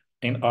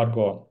 In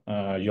Argo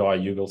UI,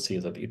 you will see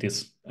that it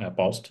is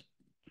paused.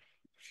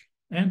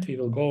 And we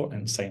will go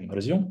and same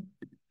resume.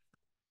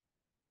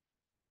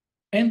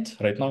 And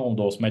right now,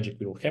 those magic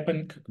will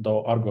happen,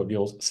 though Argo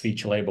will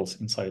switch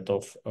labels inside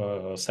of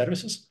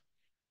services,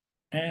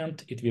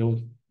 and it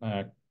will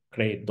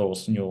create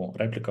those new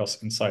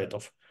replicas inside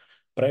of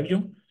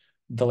preview,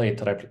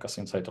 delete replicas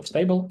inside of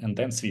stable, and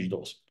then switch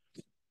those.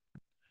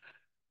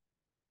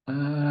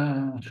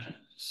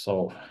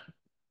 So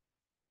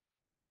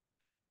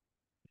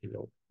we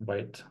will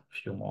wait a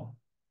few more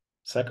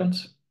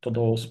seconds to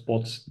those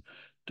pods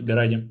to be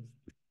ready.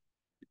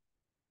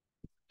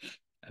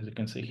 As you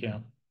can see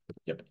here,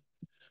 yep.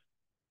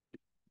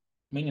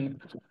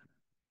 Meaning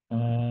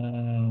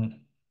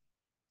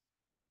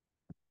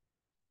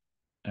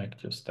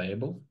active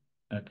stable,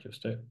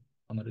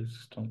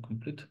 analysis done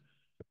complete.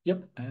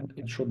 Yep, and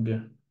it should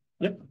be,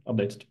 yep,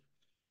 updated.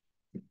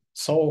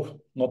 So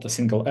not a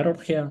single error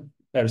here.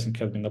 Everything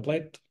has been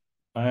applied.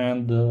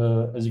 And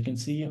as you can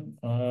see,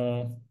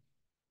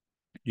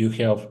 you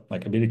have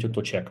like ability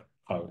to check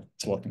how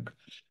it's working.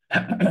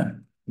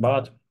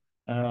 But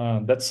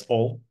that's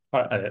all.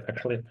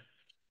 Actually,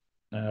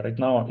 right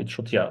now it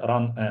should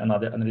run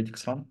another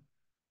analytics run,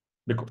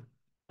 because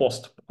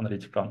post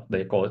analytics run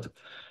they call it.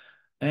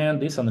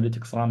 And this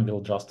analytics run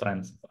will just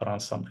run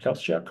some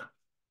health check.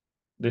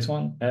 This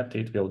one, and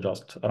it will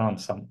just run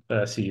some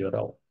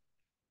CURL.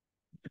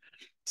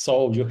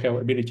 So you have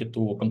ability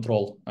to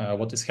control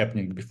what is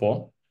happening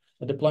before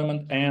the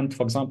deployment. And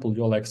for example,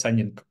 you're like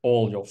sending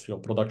all of your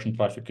production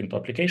traffic into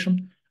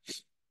application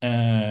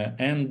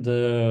and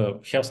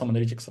have some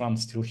analytics run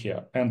still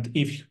here. And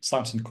if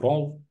something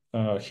wrong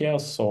here,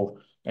 so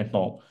I don't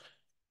know,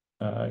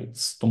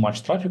 it's too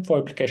much traffic for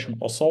application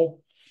or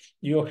so,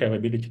 you have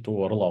ability to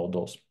roll out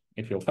those.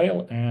 It will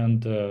fail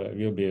and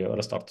will be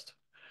restarted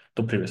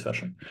to previous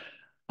version.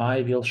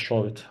 I will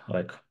show it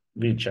like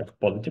we check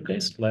positive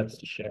case. Let's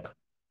check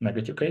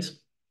negative case.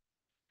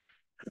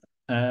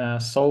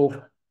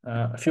 So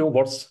a few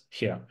words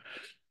here.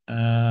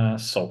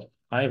 So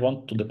I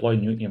want to deploy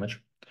new image.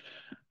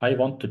 I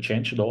want to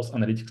change those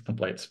analytics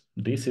templates.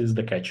 This is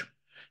the catch.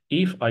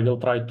 If I will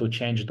try to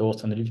change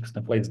those analytics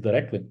templates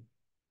directly,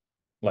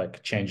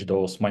 like change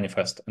those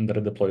manifest and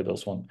redeploy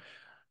those one,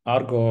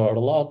 Argo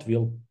rollout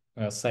will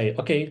say,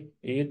 okay,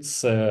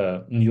 it's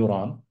a new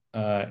run.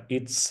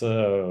 It's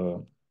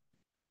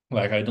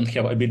like I don't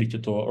have ability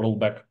to roll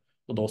back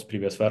to those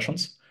previous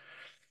versions.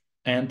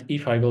 And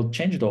if I will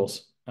change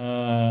those,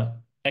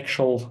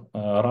 actual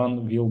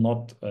run will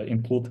not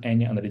include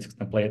any analytics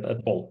template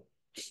at all.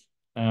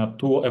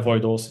 To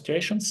avoid those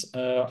situations,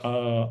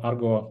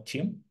 Argo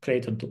team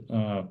created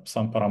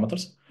some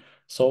parameters.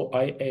 So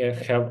I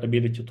have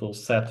ability to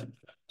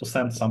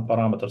send some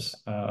parameters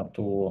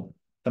to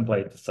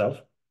template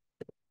itself.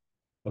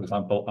 For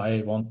example,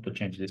 I want to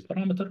change this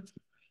parameter,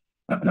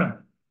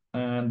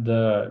 and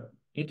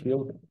it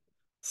will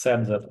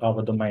set that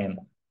our domain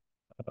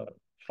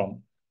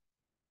from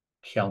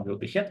Helm will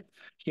be here,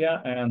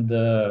 and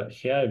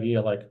here we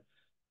are like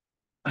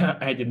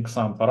adding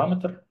some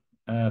parameter.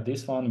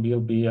 This one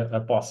will be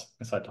a pass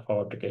inside of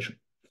our application.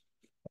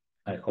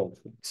 I hope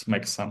this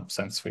makes some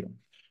sense for you.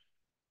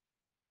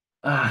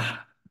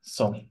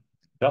 So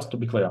just to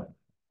be clear,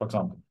 for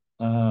example,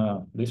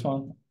 this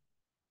one,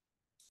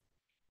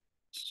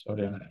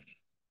 sorry.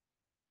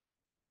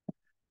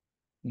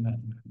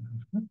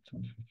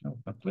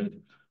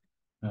 Complete.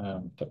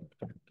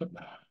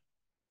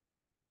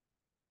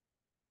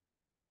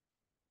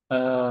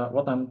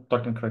 What I'm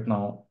talking right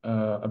now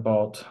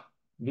about,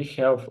 we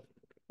have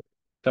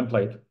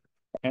template,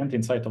 and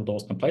inside of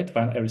those template,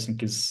 when everything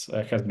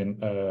has been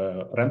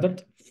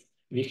rendered,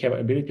 we have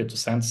ability to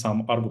send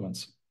some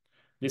arguments.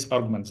 These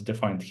arguments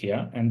defined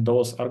here, and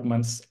those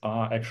arguments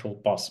are actual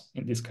paths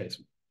in this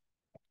case.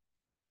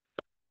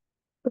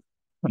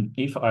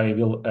 If I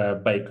will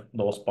bake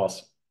those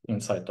paths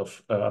inside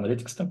of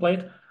analytics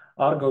template,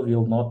 Argo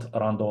will not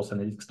run those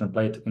analytics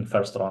template in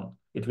first run.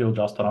 It will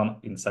just run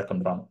in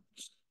second run.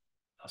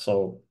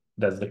 So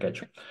that's the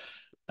catch.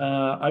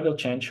 I will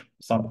change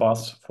some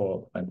paths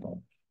for, I don't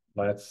know,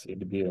 let's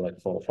it be like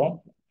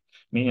 404,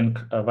 meaning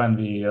when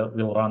we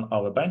will run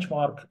our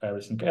benchmark,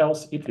 everything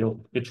else, it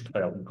should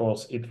fail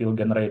because it will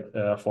generate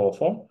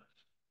 404,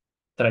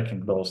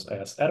 tracking those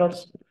as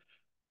errors,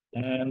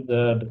 and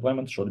the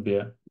deployment should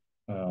be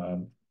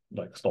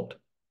like stopped.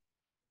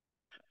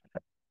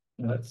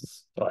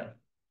 Let's try.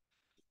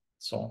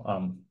 So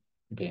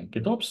again,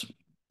 GitOps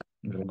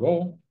will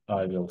go.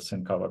 I will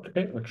sync our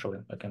application. Actually,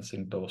 I can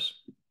sync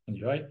those in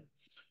UI.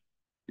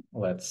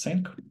 Let's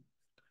sync.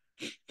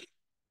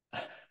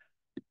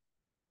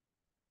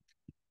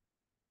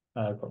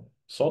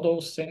 So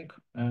those sync,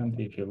 and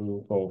if you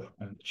will go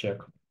and check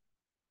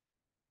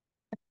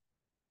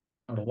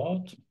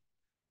rollout,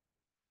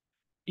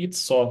 it's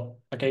so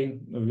okay.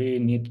 We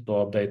need to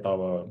update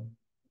our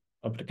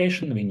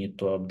application. We need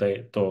to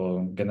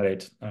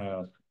generate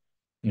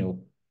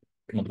new,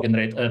 not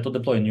generate to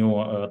deploy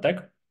new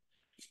tag.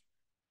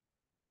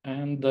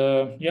 And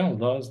yeah,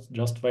 let's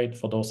just wait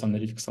for those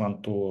analytics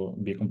run to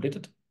be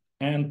completed.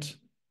 And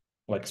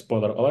like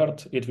spoiler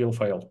alert, it will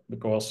fail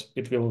because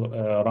it will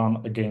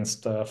run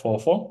against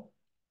 404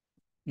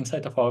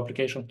 inside of our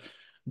application.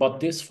 But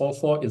this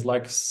 404 is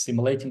like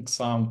simulating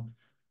some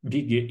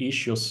big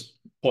issues,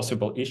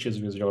 possible issues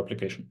with your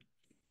application.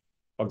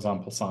 For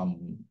example,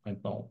 I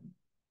don't know,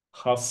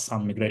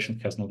 some migration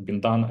has not been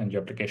done and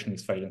your application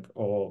is failing,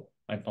 or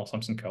I don't know,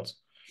 something else.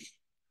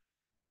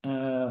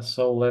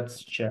 So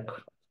let's check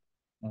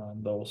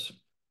those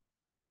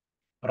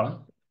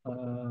run.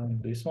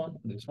 This one,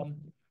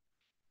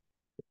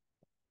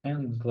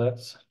 and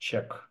let's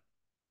check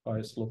how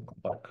it looks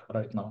like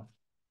right now.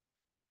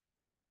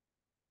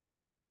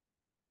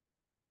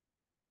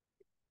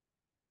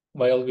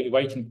 While we're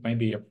waiting,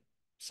 maybe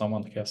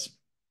someone has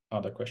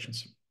other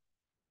questions.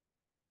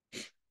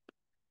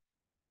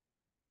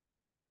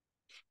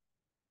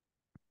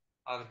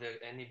 Are there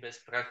any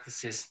best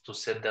practices to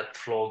set that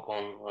flag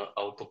on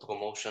auto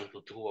promotion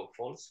to true or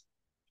false?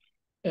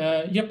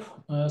 Yep.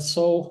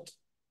 So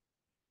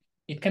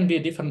it can be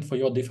different for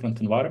your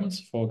different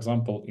environments. For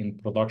example, in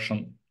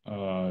production,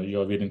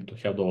 you're willing to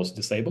have those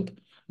disabled,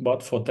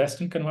 but for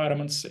testing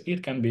environments,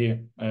 it can be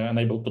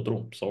enabled to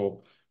true.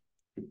 So,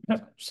 yeah.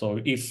 So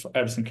if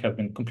everything has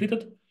been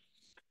completed,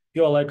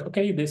 you're like,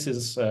 okay, this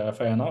is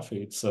fair enough.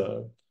 It's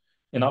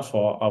enough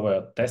for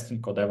our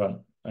testing or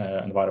dev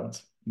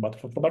environments. But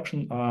for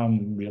production,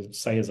 we'll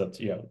say that,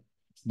 yeah,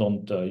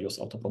 don't use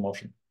auto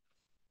promotion.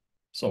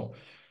 So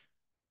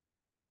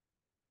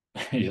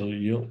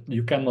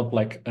you cannot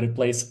like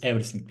replace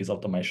everything with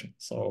automation.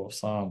 So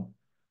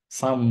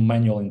some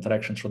manual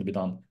interaction should be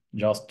done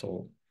just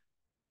to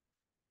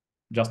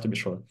be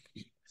sure.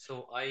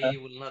 So I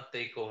will not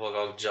take over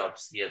our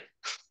jobs yet.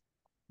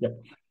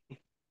 Yep.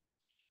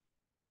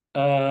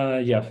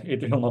 Yeah,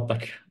 it will not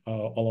take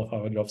all of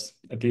our jobs,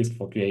 at least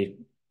for QA,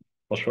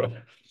 for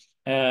sure.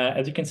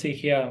 As you can see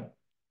here,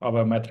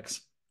 our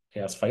metrics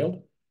has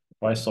failed.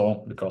 Why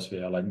so? Because we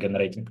are like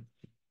generating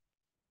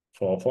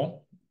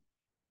 404.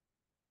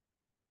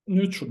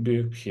 It should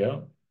be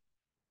here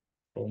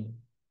from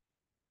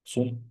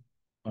soon,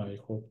 I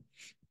hope.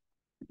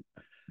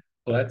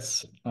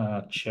 Let's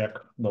check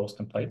those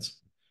templates.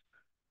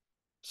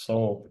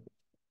 So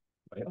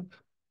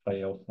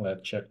fail.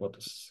 Let's check what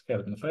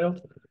has been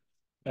failed.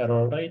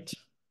 Error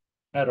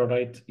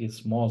rate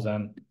is more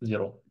than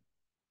 0.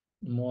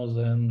 More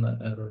than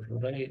error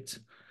rate.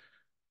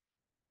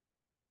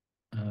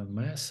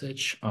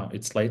 Message.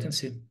 It's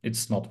latency.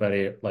 It's not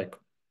very like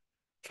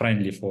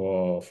friendly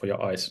for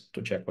your eyes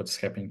to check what's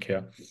happening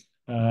here.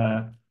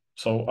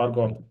 So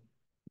Argo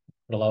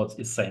Rollouts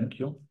is saying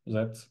you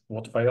that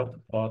what failed,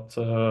 but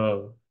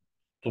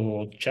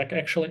to check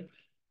actually,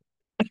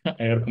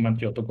 I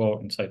recommend you to go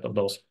inside of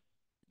those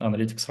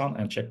analytics run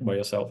and check by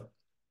yourself.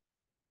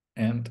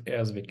 And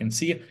as we can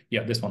see,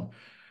 yeah, this one,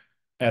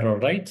 error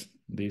rate,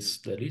 this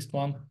the least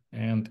one,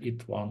 and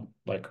it one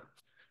like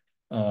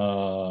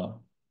 1,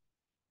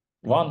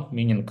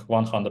 meaning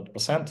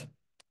 100%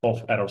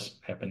 of errors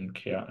happening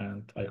here.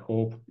 And I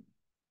hope,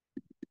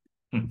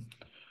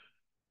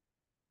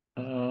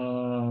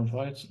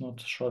 why it's not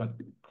showing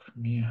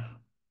me?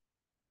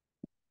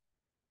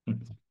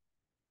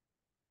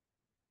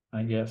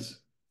 I guess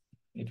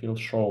it will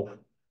show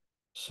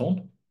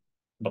soon,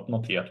 but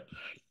not yet.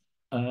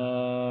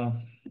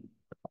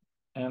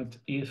 And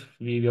if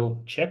we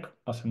will check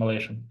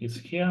assimilation is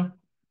here,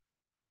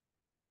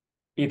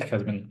 it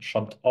has been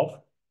shut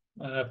off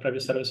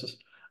previous services,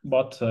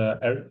 but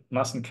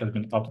nothing has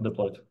been auto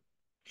deployed,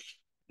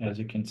 as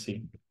you can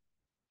see.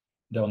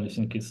 The only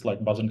thing is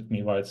like buzzing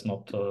me why it's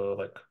not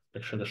like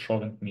actually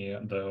showing me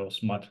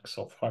those matrix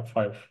of 4,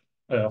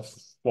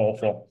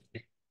 4.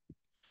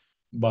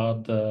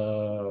 But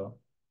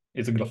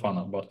it's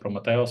Grafana, but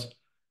Prometheus,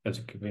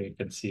 as we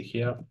can see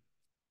here,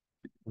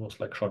 was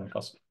like showing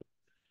us.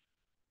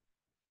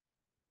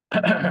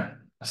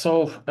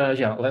 So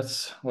yeah,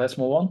 let's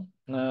move on.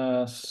 We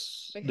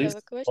have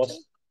a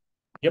question.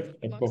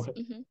 Yep, go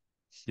ahead.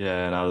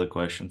 Yeah, another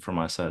question from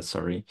my side,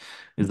 sorry.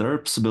 Is there a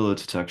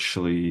possibility to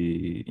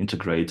actually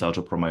integrate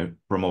auto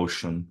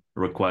promotion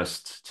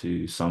request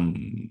to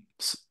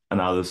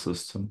another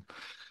system?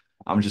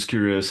 I'm just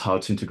curious how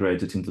to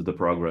integrate it into the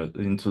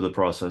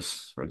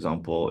process, for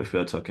example, if we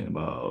are talking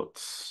about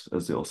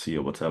SDLC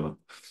or whatever.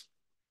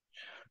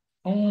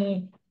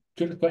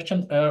 Good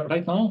question.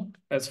 Right now,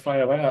 as far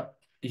as aware,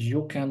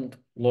 you can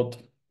load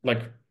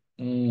like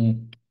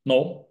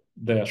no.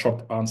 The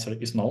short answer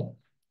is no,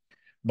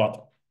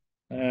 but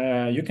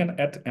you can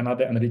add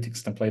another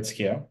analytics templates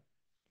here,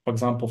 for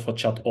example, for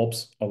chat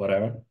ops or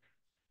whatever.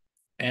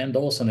 And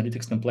those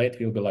analytics template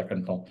will be like, I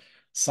don't know,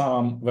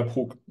 some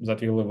webhook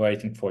that will be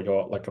waiting for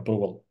your like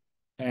approval.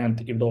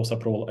 And if those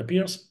approval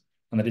appears,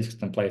 analytics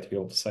template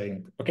will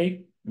say,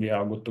 okay, we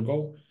are good to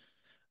go.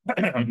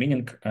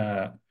 Meaning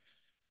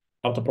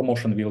auto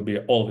promotion will be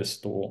always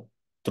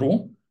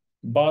true,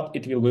 but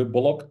it will be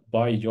blocked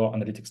by your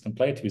analytics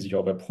template with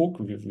your webhook,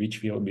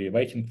 which will be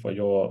waiting for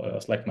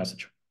your Slack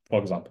message, for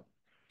example.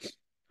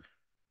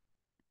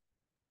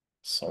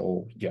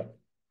 So yeah,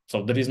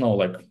 so there is no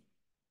like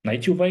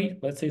native way,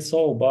 let's say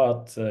so,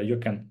 but you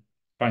can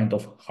kind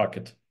of hack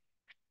it.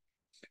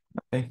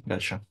 Okay,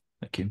 gotcha.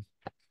 Thank you.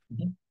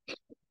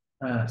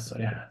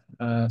 Sorry.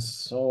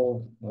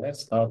 So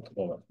let's start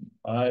over.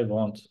 I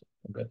want to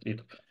get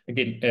it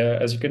again.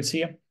 As you can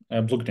see,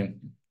 plugged in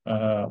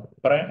pre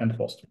and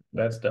post.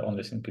 That's the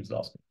only thing it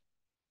does.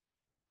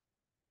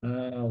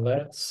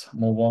 Let's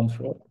move on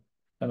for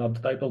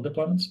another type of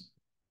deployments.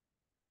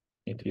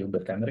 It will be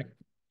canary.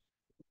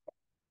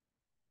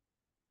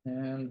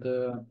 And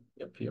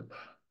yep.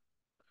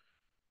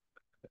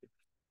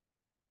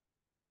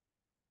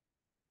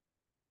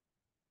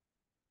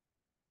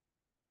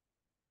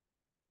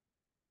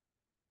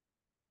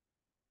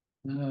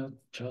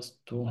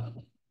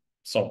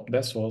 So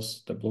this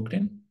was the plugged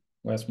in.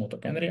 Let's move to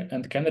canary,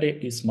 and canary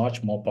is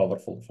much more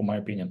powerful, for my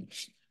opinion.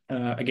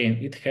 Again,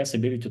 it has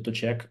ability to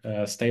check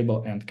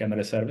stable and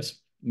canary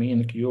service,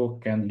 meaning you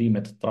can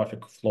limit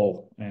traffic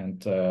flow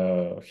and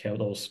have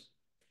those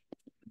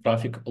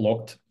traffic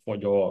locked for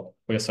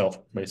yourself,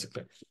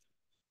 basically.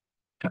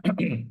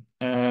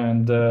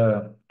 And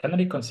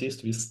canary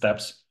consists with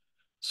steps,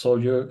 so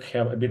you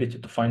have ability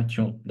to fine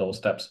tune those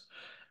steps.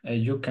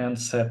 You can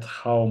set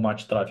how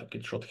much traffic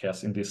it should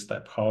have in this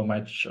step, how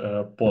much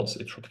pods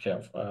it should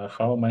have,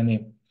 how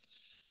many.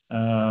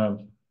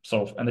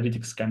 So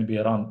analytics can be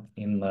run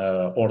in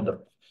order.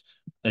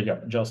 Yeah,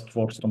 just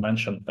worth to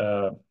mention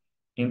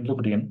in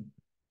plugged in,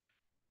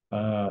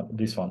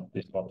 this one.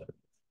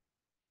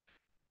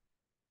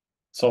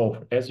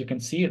 So as you can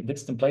see,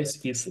 this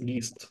template is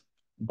list,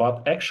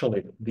 but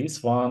actually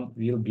this one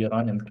will be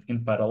running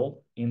in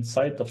parallel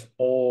inside of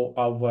all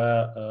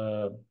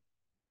our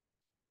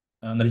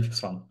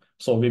analytics run.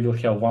 So we will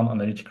have one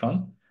analytic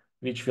run,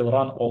 which will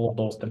run all of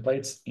those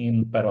templates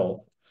in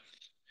parallel,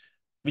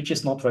 which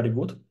is not very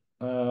good.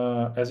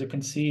 As you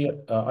can see,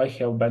 I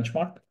have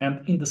benchmark,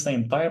 and in the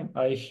same time,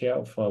 I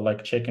have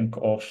like checking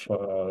of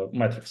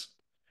metrics.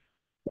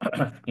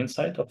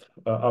 Inside of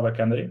our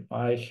canary,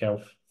 I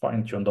have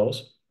fine-tuned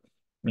those,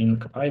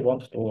 meaning I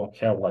want to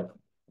have like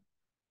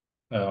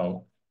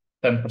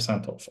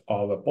 10% of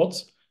our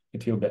pods.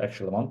 It will be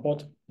actually one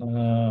pod,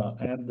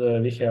 and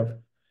we have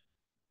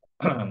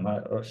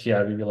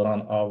here we will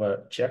run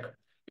our check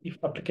if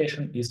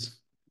application is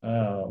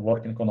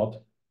working or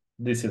not.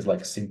 This is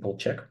like a simple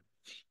check.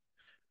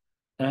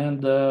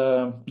 And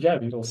yeah,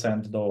 we will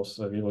send those,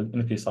 we will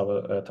increase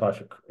our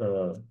traffic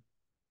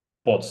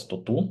pods to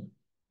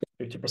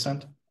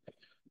 50%.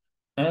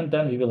 And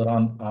then we will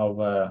run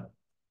our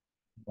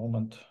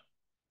moment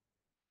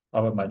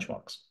our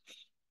benchmarks.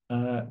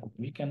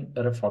 We can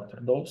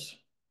refactor those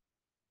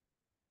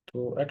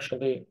to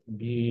actually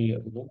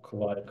look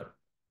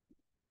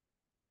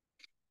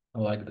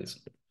like this.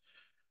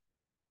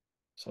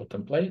 So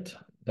template,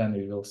 then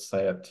we will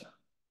set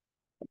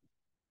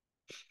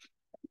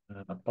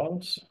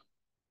pulse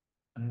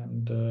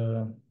and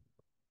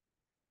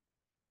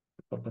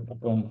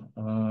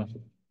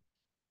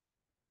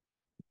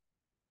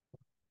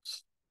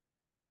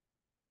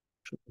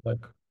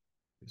like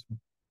this one.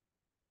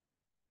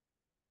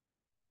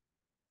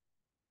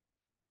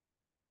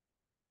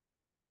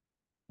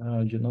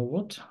 You know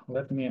what?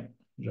 Let me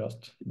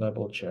just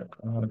double check.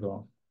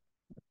 Argo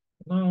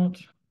node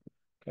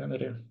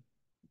canary.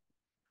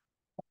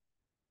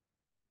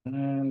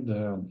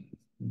 And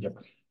yep,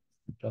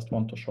 just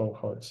want to show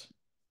how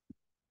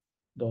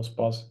those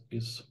paths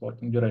is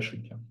working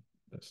duration here.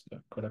 That's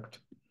the correct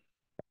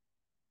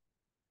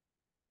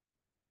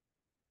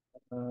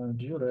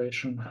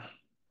duration.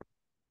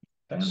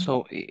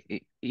 So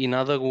in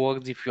other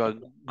words, if you are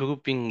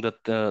grouping the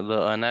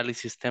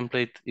analysis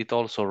template, it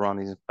also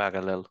runs in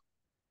parallel,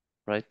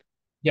 right?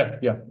 Yeah.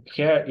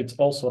 Here it's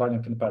also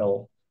running in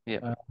parallel.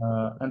 Yeah.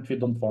 And we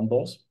don't want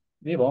those.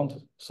 We want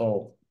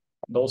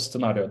those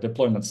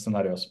deployment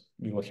scenarios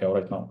we will have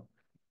right now.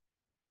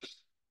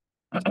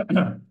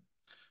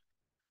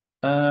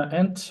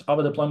 And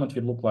our deployment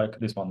will look like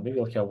this one. We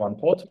will have one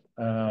pod.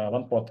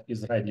 One pod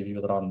is ready. We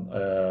will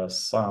run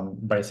some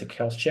basic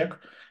health check.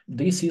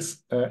 This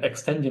is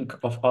extending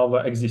of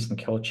our existing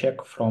health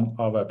check from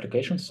our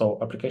application. So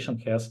application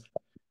has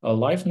a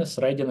liveness,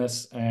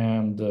 readiness,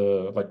 and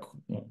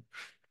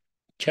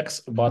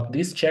checks, but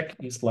this check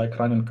is like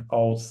running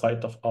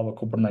outside of our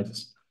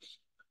Kubernetes,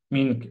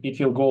 meaning it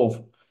will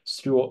go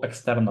through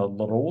external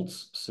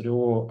routes,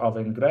 through our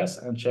ingress,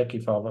 and check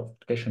if our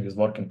application is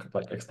working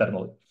like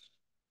externally.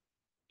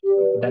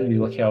 Then we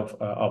will have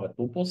our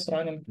tuples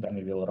running. Then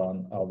we will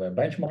run our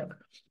benchmark.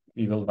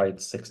 We will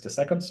wait 60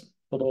 seconds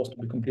for those to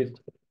be completed.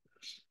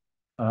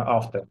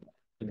 After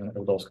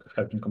those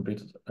have been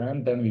completed,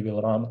 and then we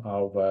will run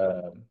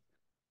our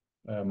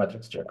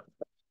metrics check.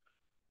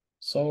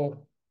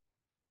 So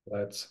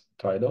let's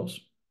try those.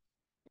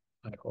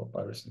 I hope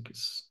everything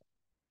is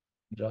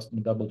just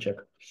double check.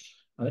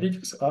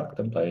 Analytics, arc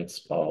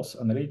templates, pulse,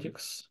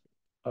 analytics,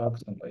 arc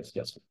templates,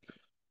 yes.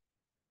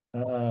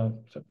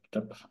 And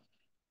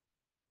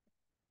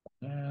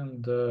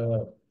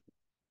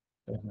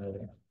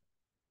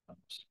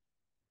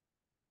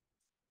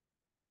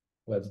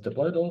let's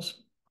deploy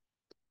those.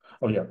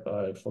 Oh yeah,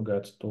 I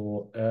forgot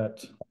to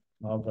add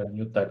our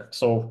new tag.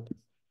 So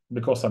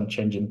because I'm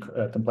changing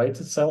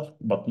templates itself,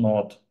 but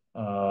not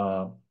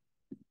our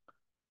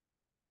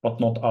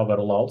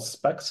rollout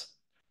specs,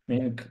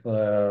 meaning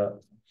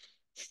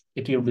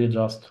it will be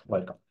just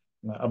like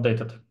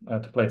updated.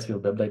 Templates will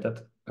be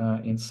updated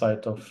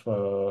inside of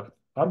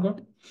Argo,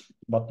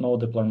 but no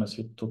deployments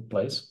took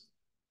place.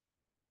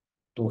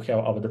 To have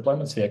our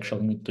deployments, we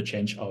actually need to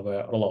change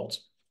our rollouts.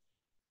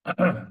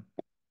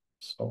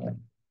 So,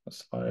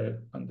 as I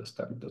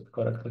understand it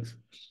correctly.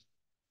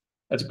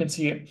 As you can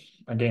see,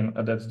 again,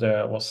 that's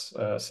the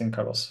thing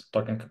I was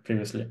talking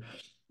previously.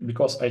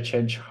 Because I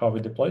changed how we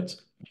deployed.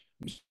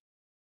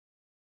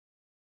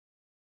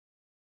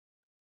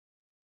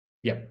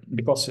 Yeah,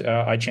 because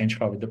I changed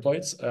how we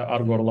deployed.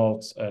 Argo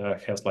Rollouts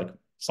has like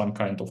some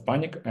kind of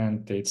panic,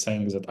 and it's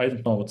saying that I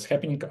don't know what's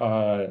happening.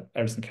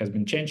 Everything has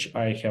been changed.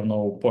 I have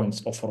no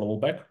points of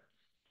rollback.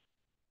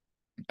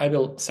 I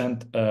will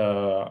send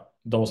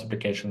those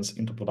applications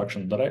into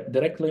production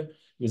directly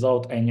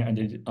without any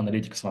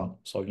analytics run.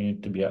 So you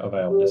need to be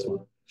aware of this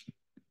one.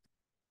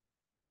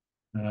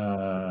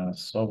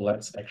 So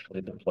let's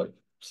actually deploy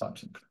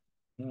something.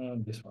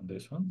 This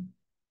one.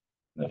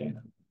 Okay.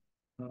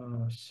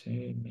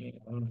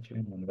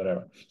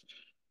 Whatever.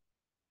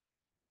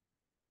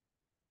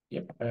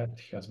 Yep, it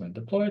has been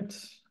deployed.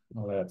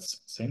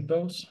 Let's sync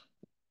those.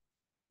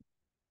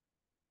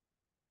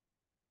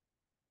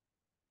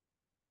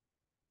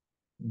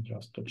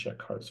 Just to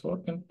check how it's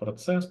working.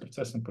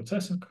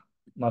 Processing.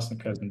 Nothing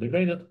has been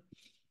degraded.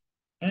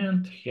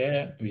 And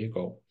here we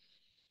go.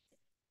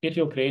 It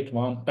will create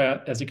one,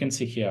 as you can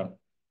see here,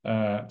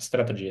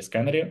 strategy is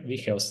canary. We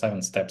have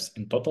 7 steps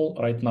in total.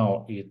 Right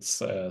now,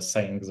 it's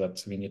saying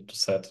that we need to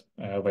set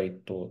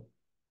weight to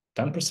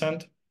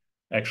 10%.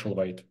 Actual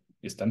weight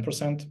is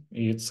 10%.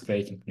 It's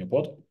creating new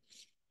pod.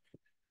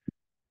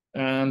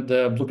 And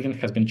blue-green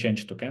has been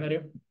changed to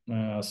canary.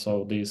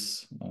 So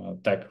this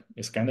tag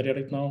is canary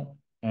right now.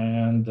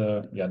 And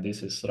yeah,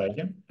 this is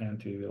ready.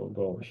 And we will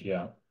go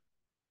here.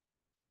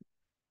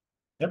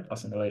 Yep,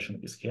 assimilation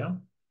is here.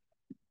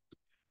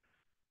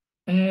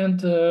 And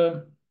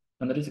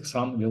analytics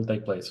run will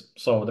take place.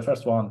 So the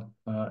first one,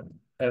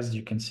 as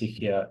you can see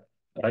here,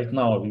 right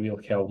now we will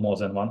have more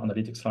than one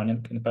analytics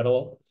running in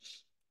parallel.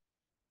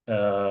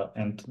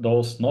 And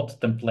those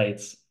not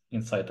templates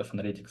inside of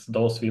analytics,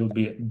 those will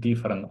be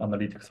different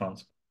analytics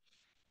runs.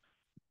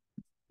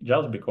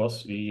 Just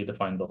because we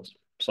define those.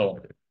 So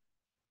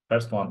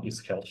first one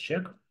is health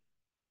check.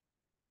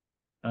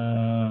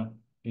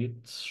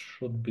 It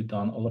should be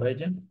done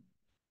already.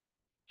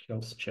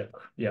 Health check.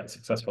 Yeah,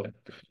 successfully.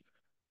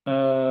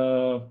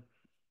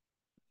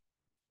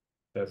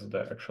 That's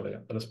the actually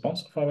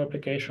response of our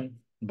application,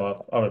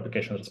 but our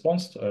application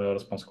response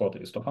code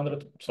is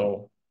 200,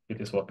 so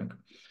it is working.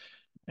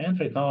 And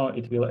right now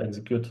it will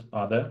execute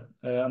other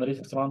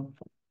analytics run.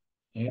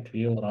 It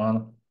will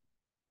run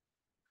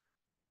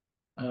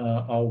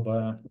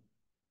our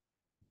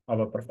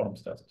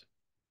performance test,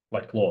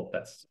 like load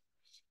tests,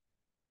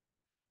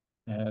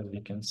 as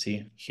we can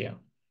see here.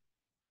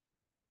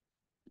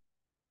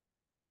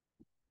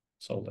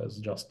 So let's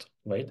just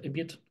wait a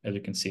bit. As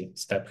you can see,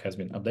 step has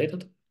been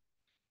updated.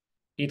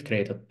 It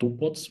created 2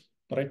 pods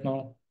right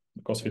now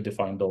because we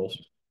defined those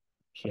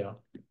here.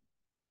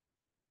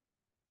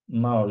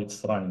 Now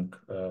it's running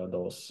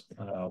those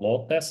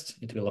load tests.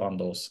 It will run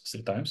those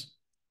 3 times.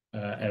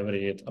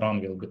 Every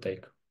run will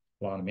take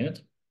 1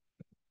 minute.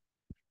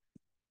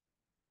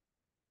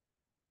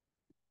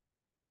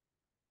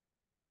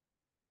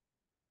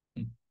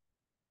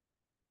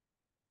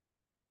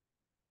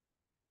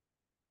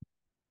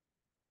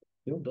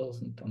 Still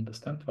doesn't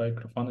understand why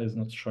Grafana is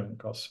not showing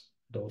us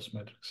those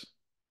metrics.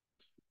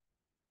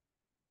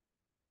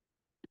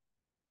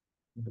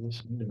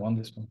 This only one,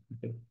 this one.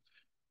 Okay.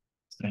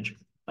 Strange.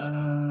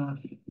 And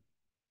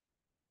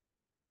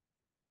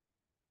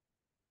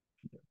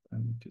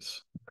it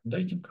is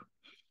updating.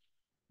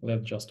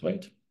 Let's just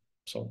wait.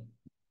 So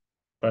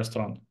first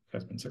run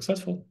has been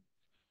successful.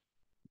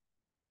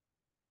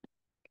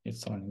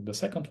 It's running the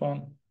second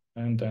one,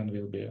 and then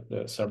will be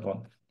the third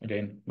one.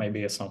 Again,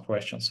 maybe some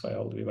questions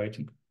while we're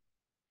waiting.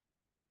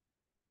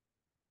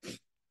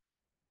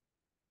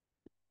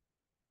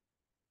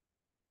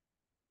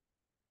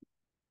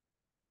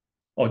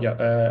 Oh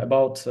yeah,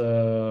 about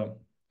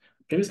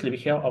previously we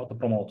have auto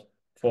promote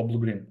for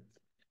blue-green.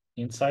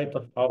 Inside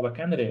of our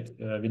candidate,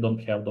 we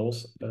don't have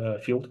those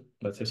field,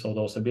 let's say, so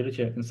those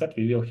ability. Instead,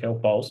 we will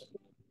have pause,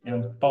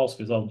 and pause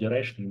without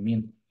duration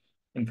mean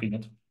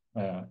infinite,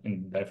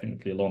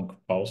 indefinitely long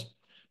pause.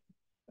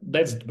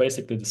 That's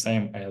basically the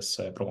same as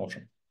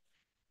promotion.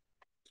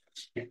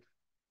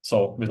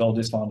 So without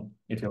this one,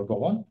 it will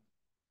go on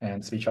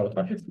and switch our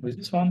traffic. With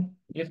this one,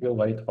 it will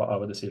wait for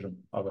our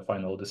decision, our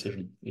final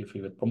decision, if we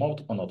will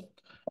promote or not.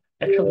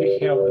 Actually,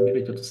 we have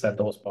ability to set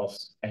those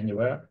paths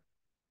anywhere,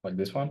 like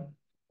this one.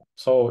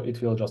 So it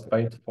will just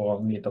wait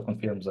for me to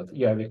confirm that,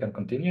 yeah, we can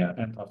continue.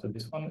 And after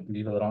this one,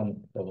 we will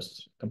run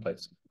those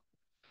templates.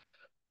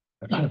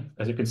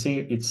 As you can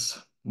see,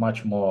 it's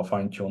much more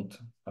fine-tuned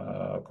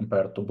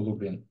compared to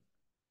blue-green.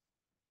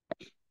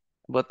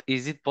 But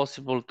is it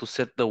possible to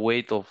set the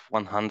weight of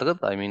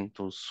 100? I mean,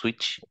 to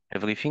switch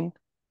everything?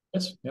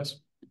 Yes,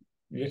 yes.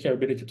 You have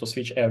ability to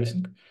switch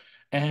everything.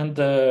 And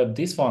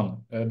this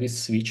one,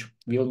 this switch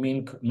will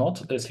mean not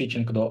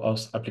switching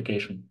the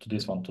application to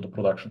this one, to the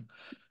production.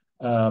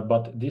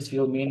 But this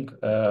will mean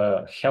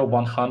have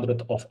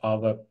 100 of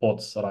our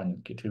pods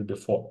running. It will be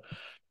 4.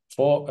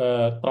 For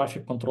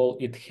traffic control,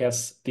 it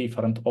has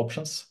different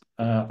options.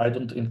 I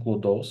don't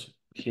include those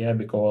here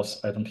because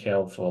I don't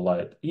have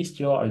like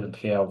Istio, I don't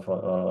have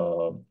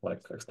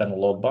like external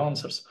load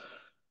balancers.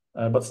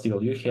 But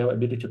still, you have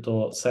ability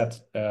to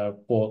set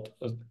pod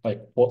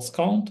like pods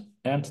count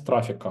and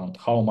traffic count,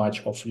 how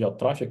much of your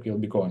traffic will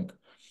be going.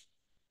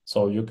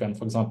 So you can,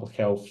 for example,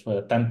 have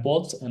 10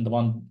 pods and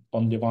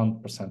only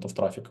 1% of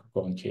traffic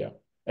going here,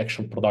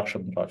 actual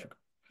production traffic.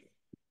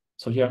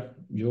 So yeah,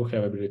 you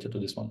have ability to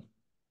this one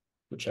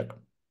to check.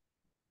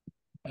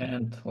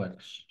 And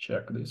let's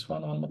check this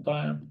one more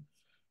time.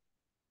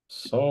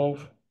 So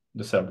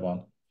the third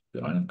one be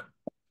running.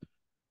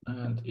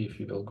 And if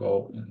you will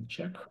go and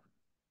check.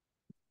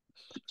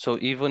 So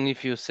even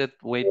if you set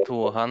weight to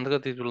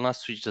 100, it will not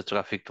switch the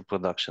traffic to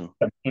production.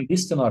 In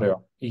this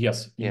scenario,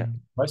 yes, Yeah.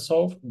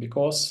 myself,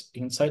 because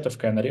inside of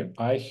Canary,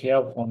 I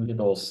have only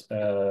those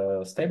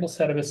stable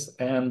service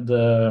and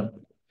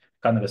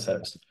Canary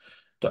service.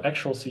 To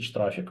actual switch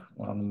traffic,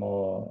 one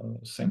more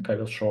thing I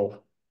will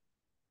show.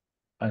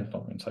 I don't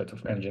know, inside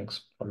of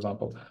Nginx, for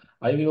example,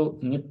 I will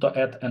need to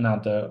add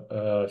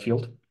another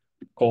field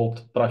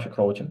called traffic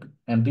routing,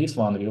 and this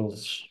one will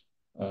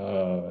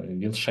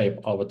shape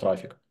our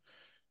traffic,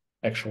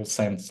 actual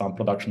send some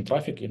production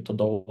traffic into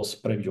those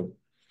preview.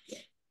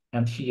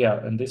 And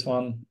here in this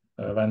one,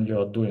 when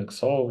you're doing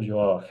so, you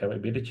have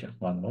ability,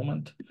 one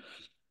moment,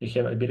 you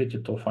have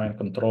ability to find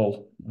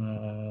control,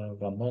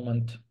 one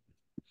moment,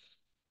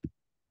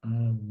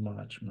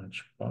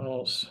 much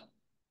pause,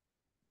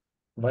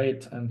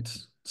 wait, and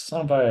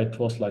somewhere it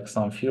was like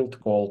some field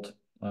called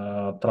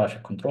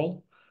traffic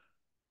control.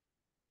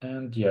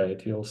 And yeah,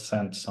 it will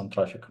send some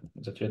traffic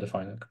that you're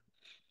defining.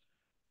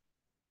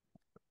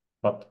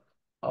 But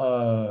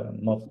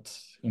not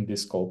in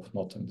this scope,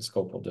 not in the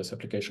scope of this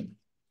application.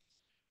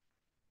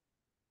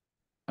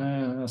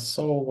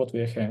 So what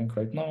we are having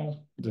right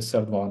now, the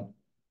third one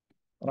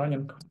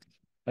running,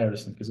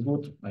 everything is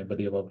good. I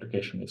believe our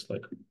application is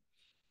like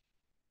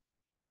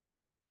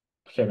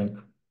having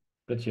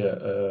pretty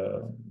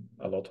a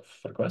lot of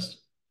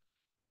requests,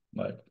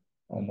 like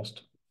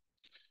almost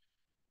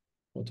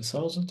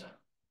 40,000.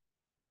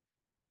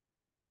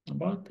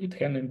 but it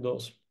handling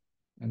those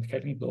and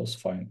handling those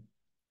fine.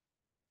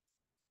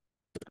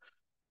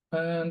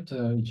 And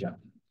yeah,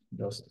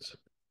 just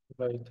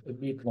wait a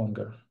bit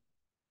longer.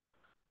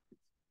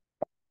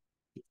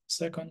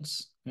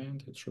 Seconds,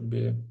 and it should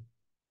be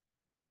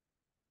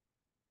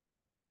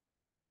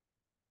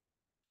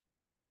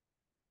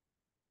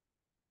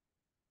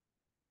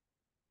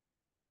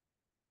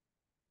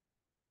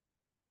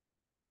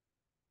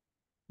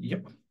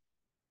yep.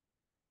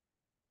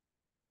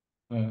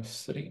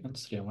 3 and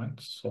 3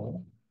 lengths.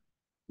 So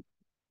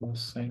I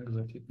was saying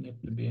that it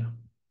needs to be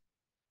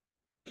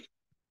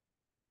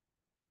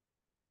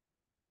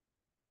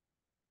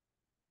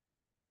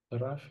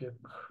traffic,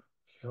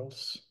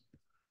 health,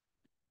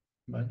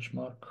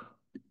 benchmark,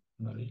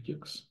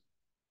 analytics.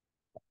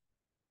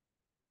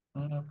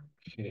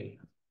 Okay.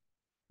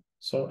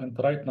 So, and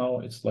right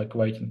now it's like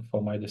waiting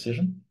for my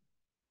decision.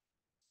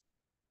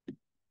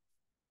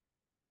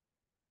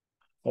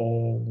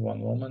 Oh,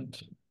 one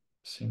moment.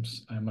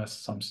 Seems I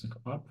messed something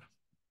up.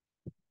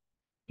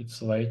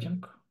 It's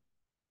waiting.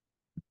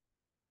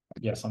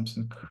 Yeah,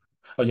 something.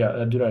 Oh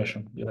yeah,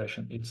 duration.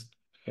 It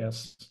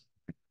has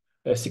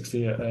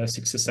 60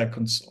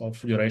 seconds of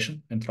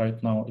duration, and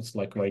right now it's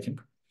like waiting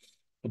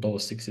for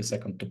those 60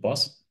 seconds to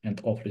pass, and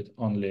hopefully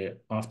only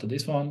after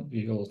this one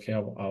we will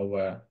have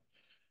our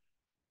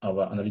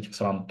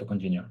analytics run to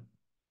continue.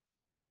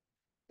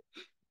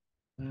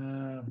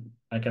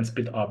 I can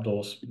speed up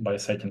those by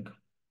setting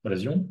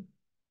resume,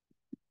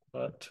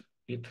 but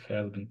it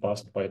has been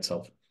passed by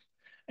itself.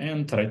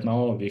 And right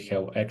now we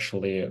have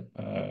actually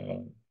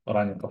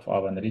running of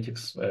our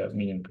analytics,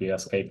 meaning we are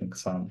escaping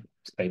some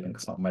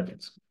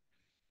metrics.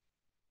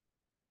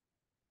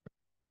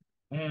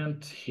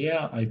 And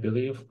here I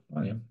believe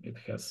it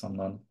has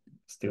some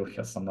still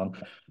has some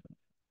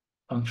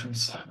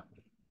non-functions.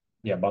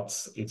 Yeah,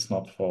 but it's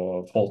not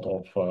for fault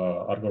of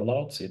Argo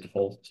Rollouts, it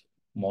fault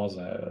more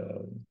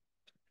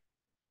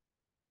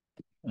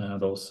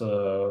those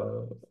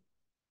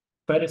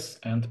queries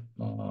and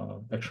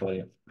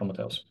actually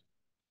Prometheus.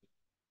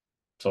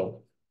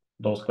 So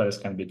those queries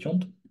can be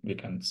tuned. We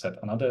can set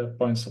another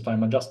points of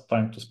time and just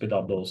trying to speed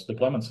up those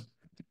deployments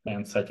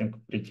and setting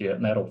pretty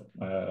narrow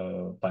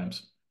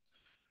times.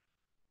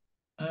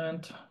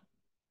 And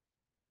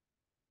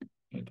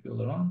it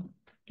will run.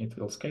 It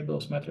will scale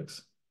those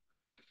metrics.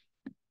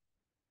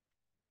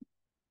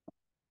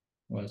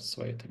 Let's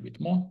wait a bit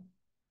more.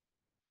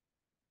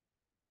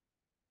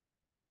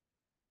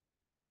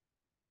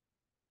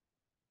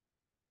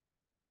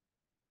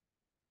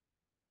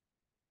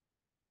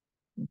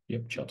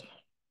 Yep, chat.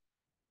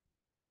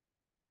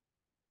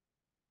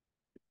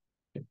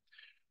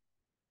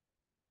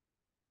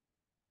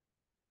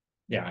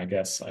 Yeah, I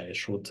guess I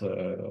should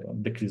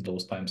decrease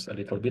those times a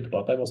little bit,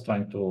 but I was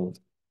trying to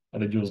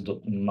reduce the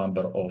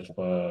number of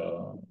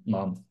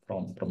none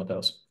from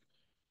Prometheus.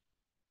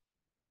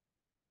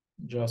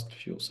 Just a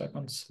few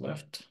seconds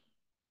left.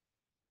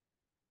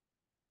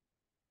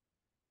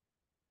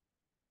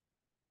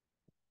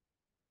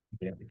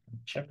 Yeah, we can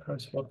check how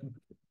it's working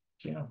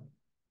here.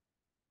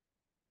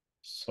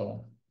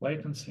 So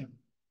latency,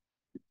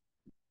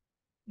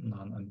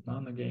 none and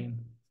none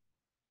again,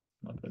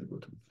 not very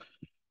good.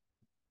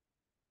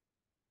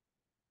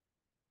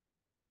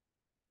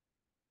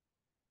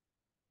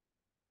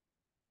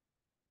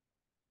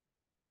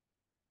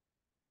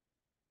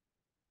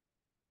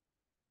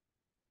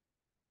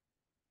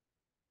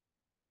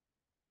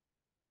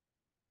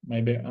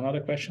 Maybe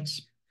another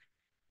questions?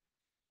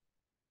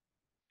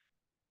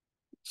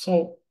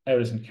 So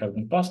everything has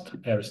been passed,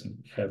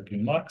 everything has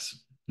been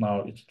marks.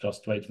 Now it's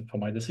just waiting for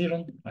my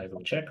decision. I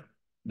will check.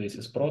 This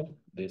is prod,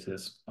 this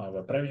is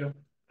our preview.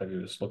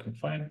 Preview is looking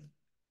fine.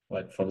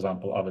 Like for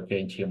example, our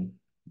KN team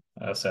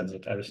said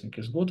that everything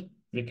is good.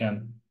 We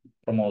can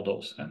promote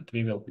those and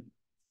we will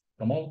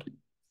promote.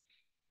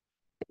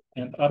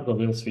 And Argo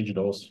will switch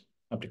those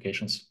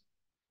applications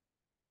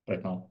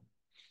right now.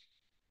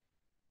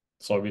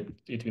 So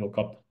it will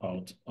cut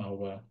out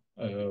our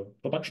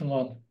production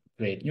one,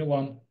 create new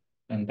one,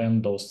 and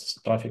then those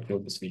traffic will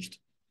be switched.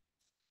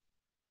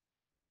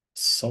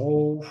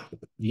 So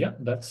yeah,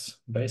 that's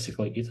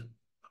basically it,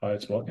 how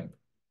it's working.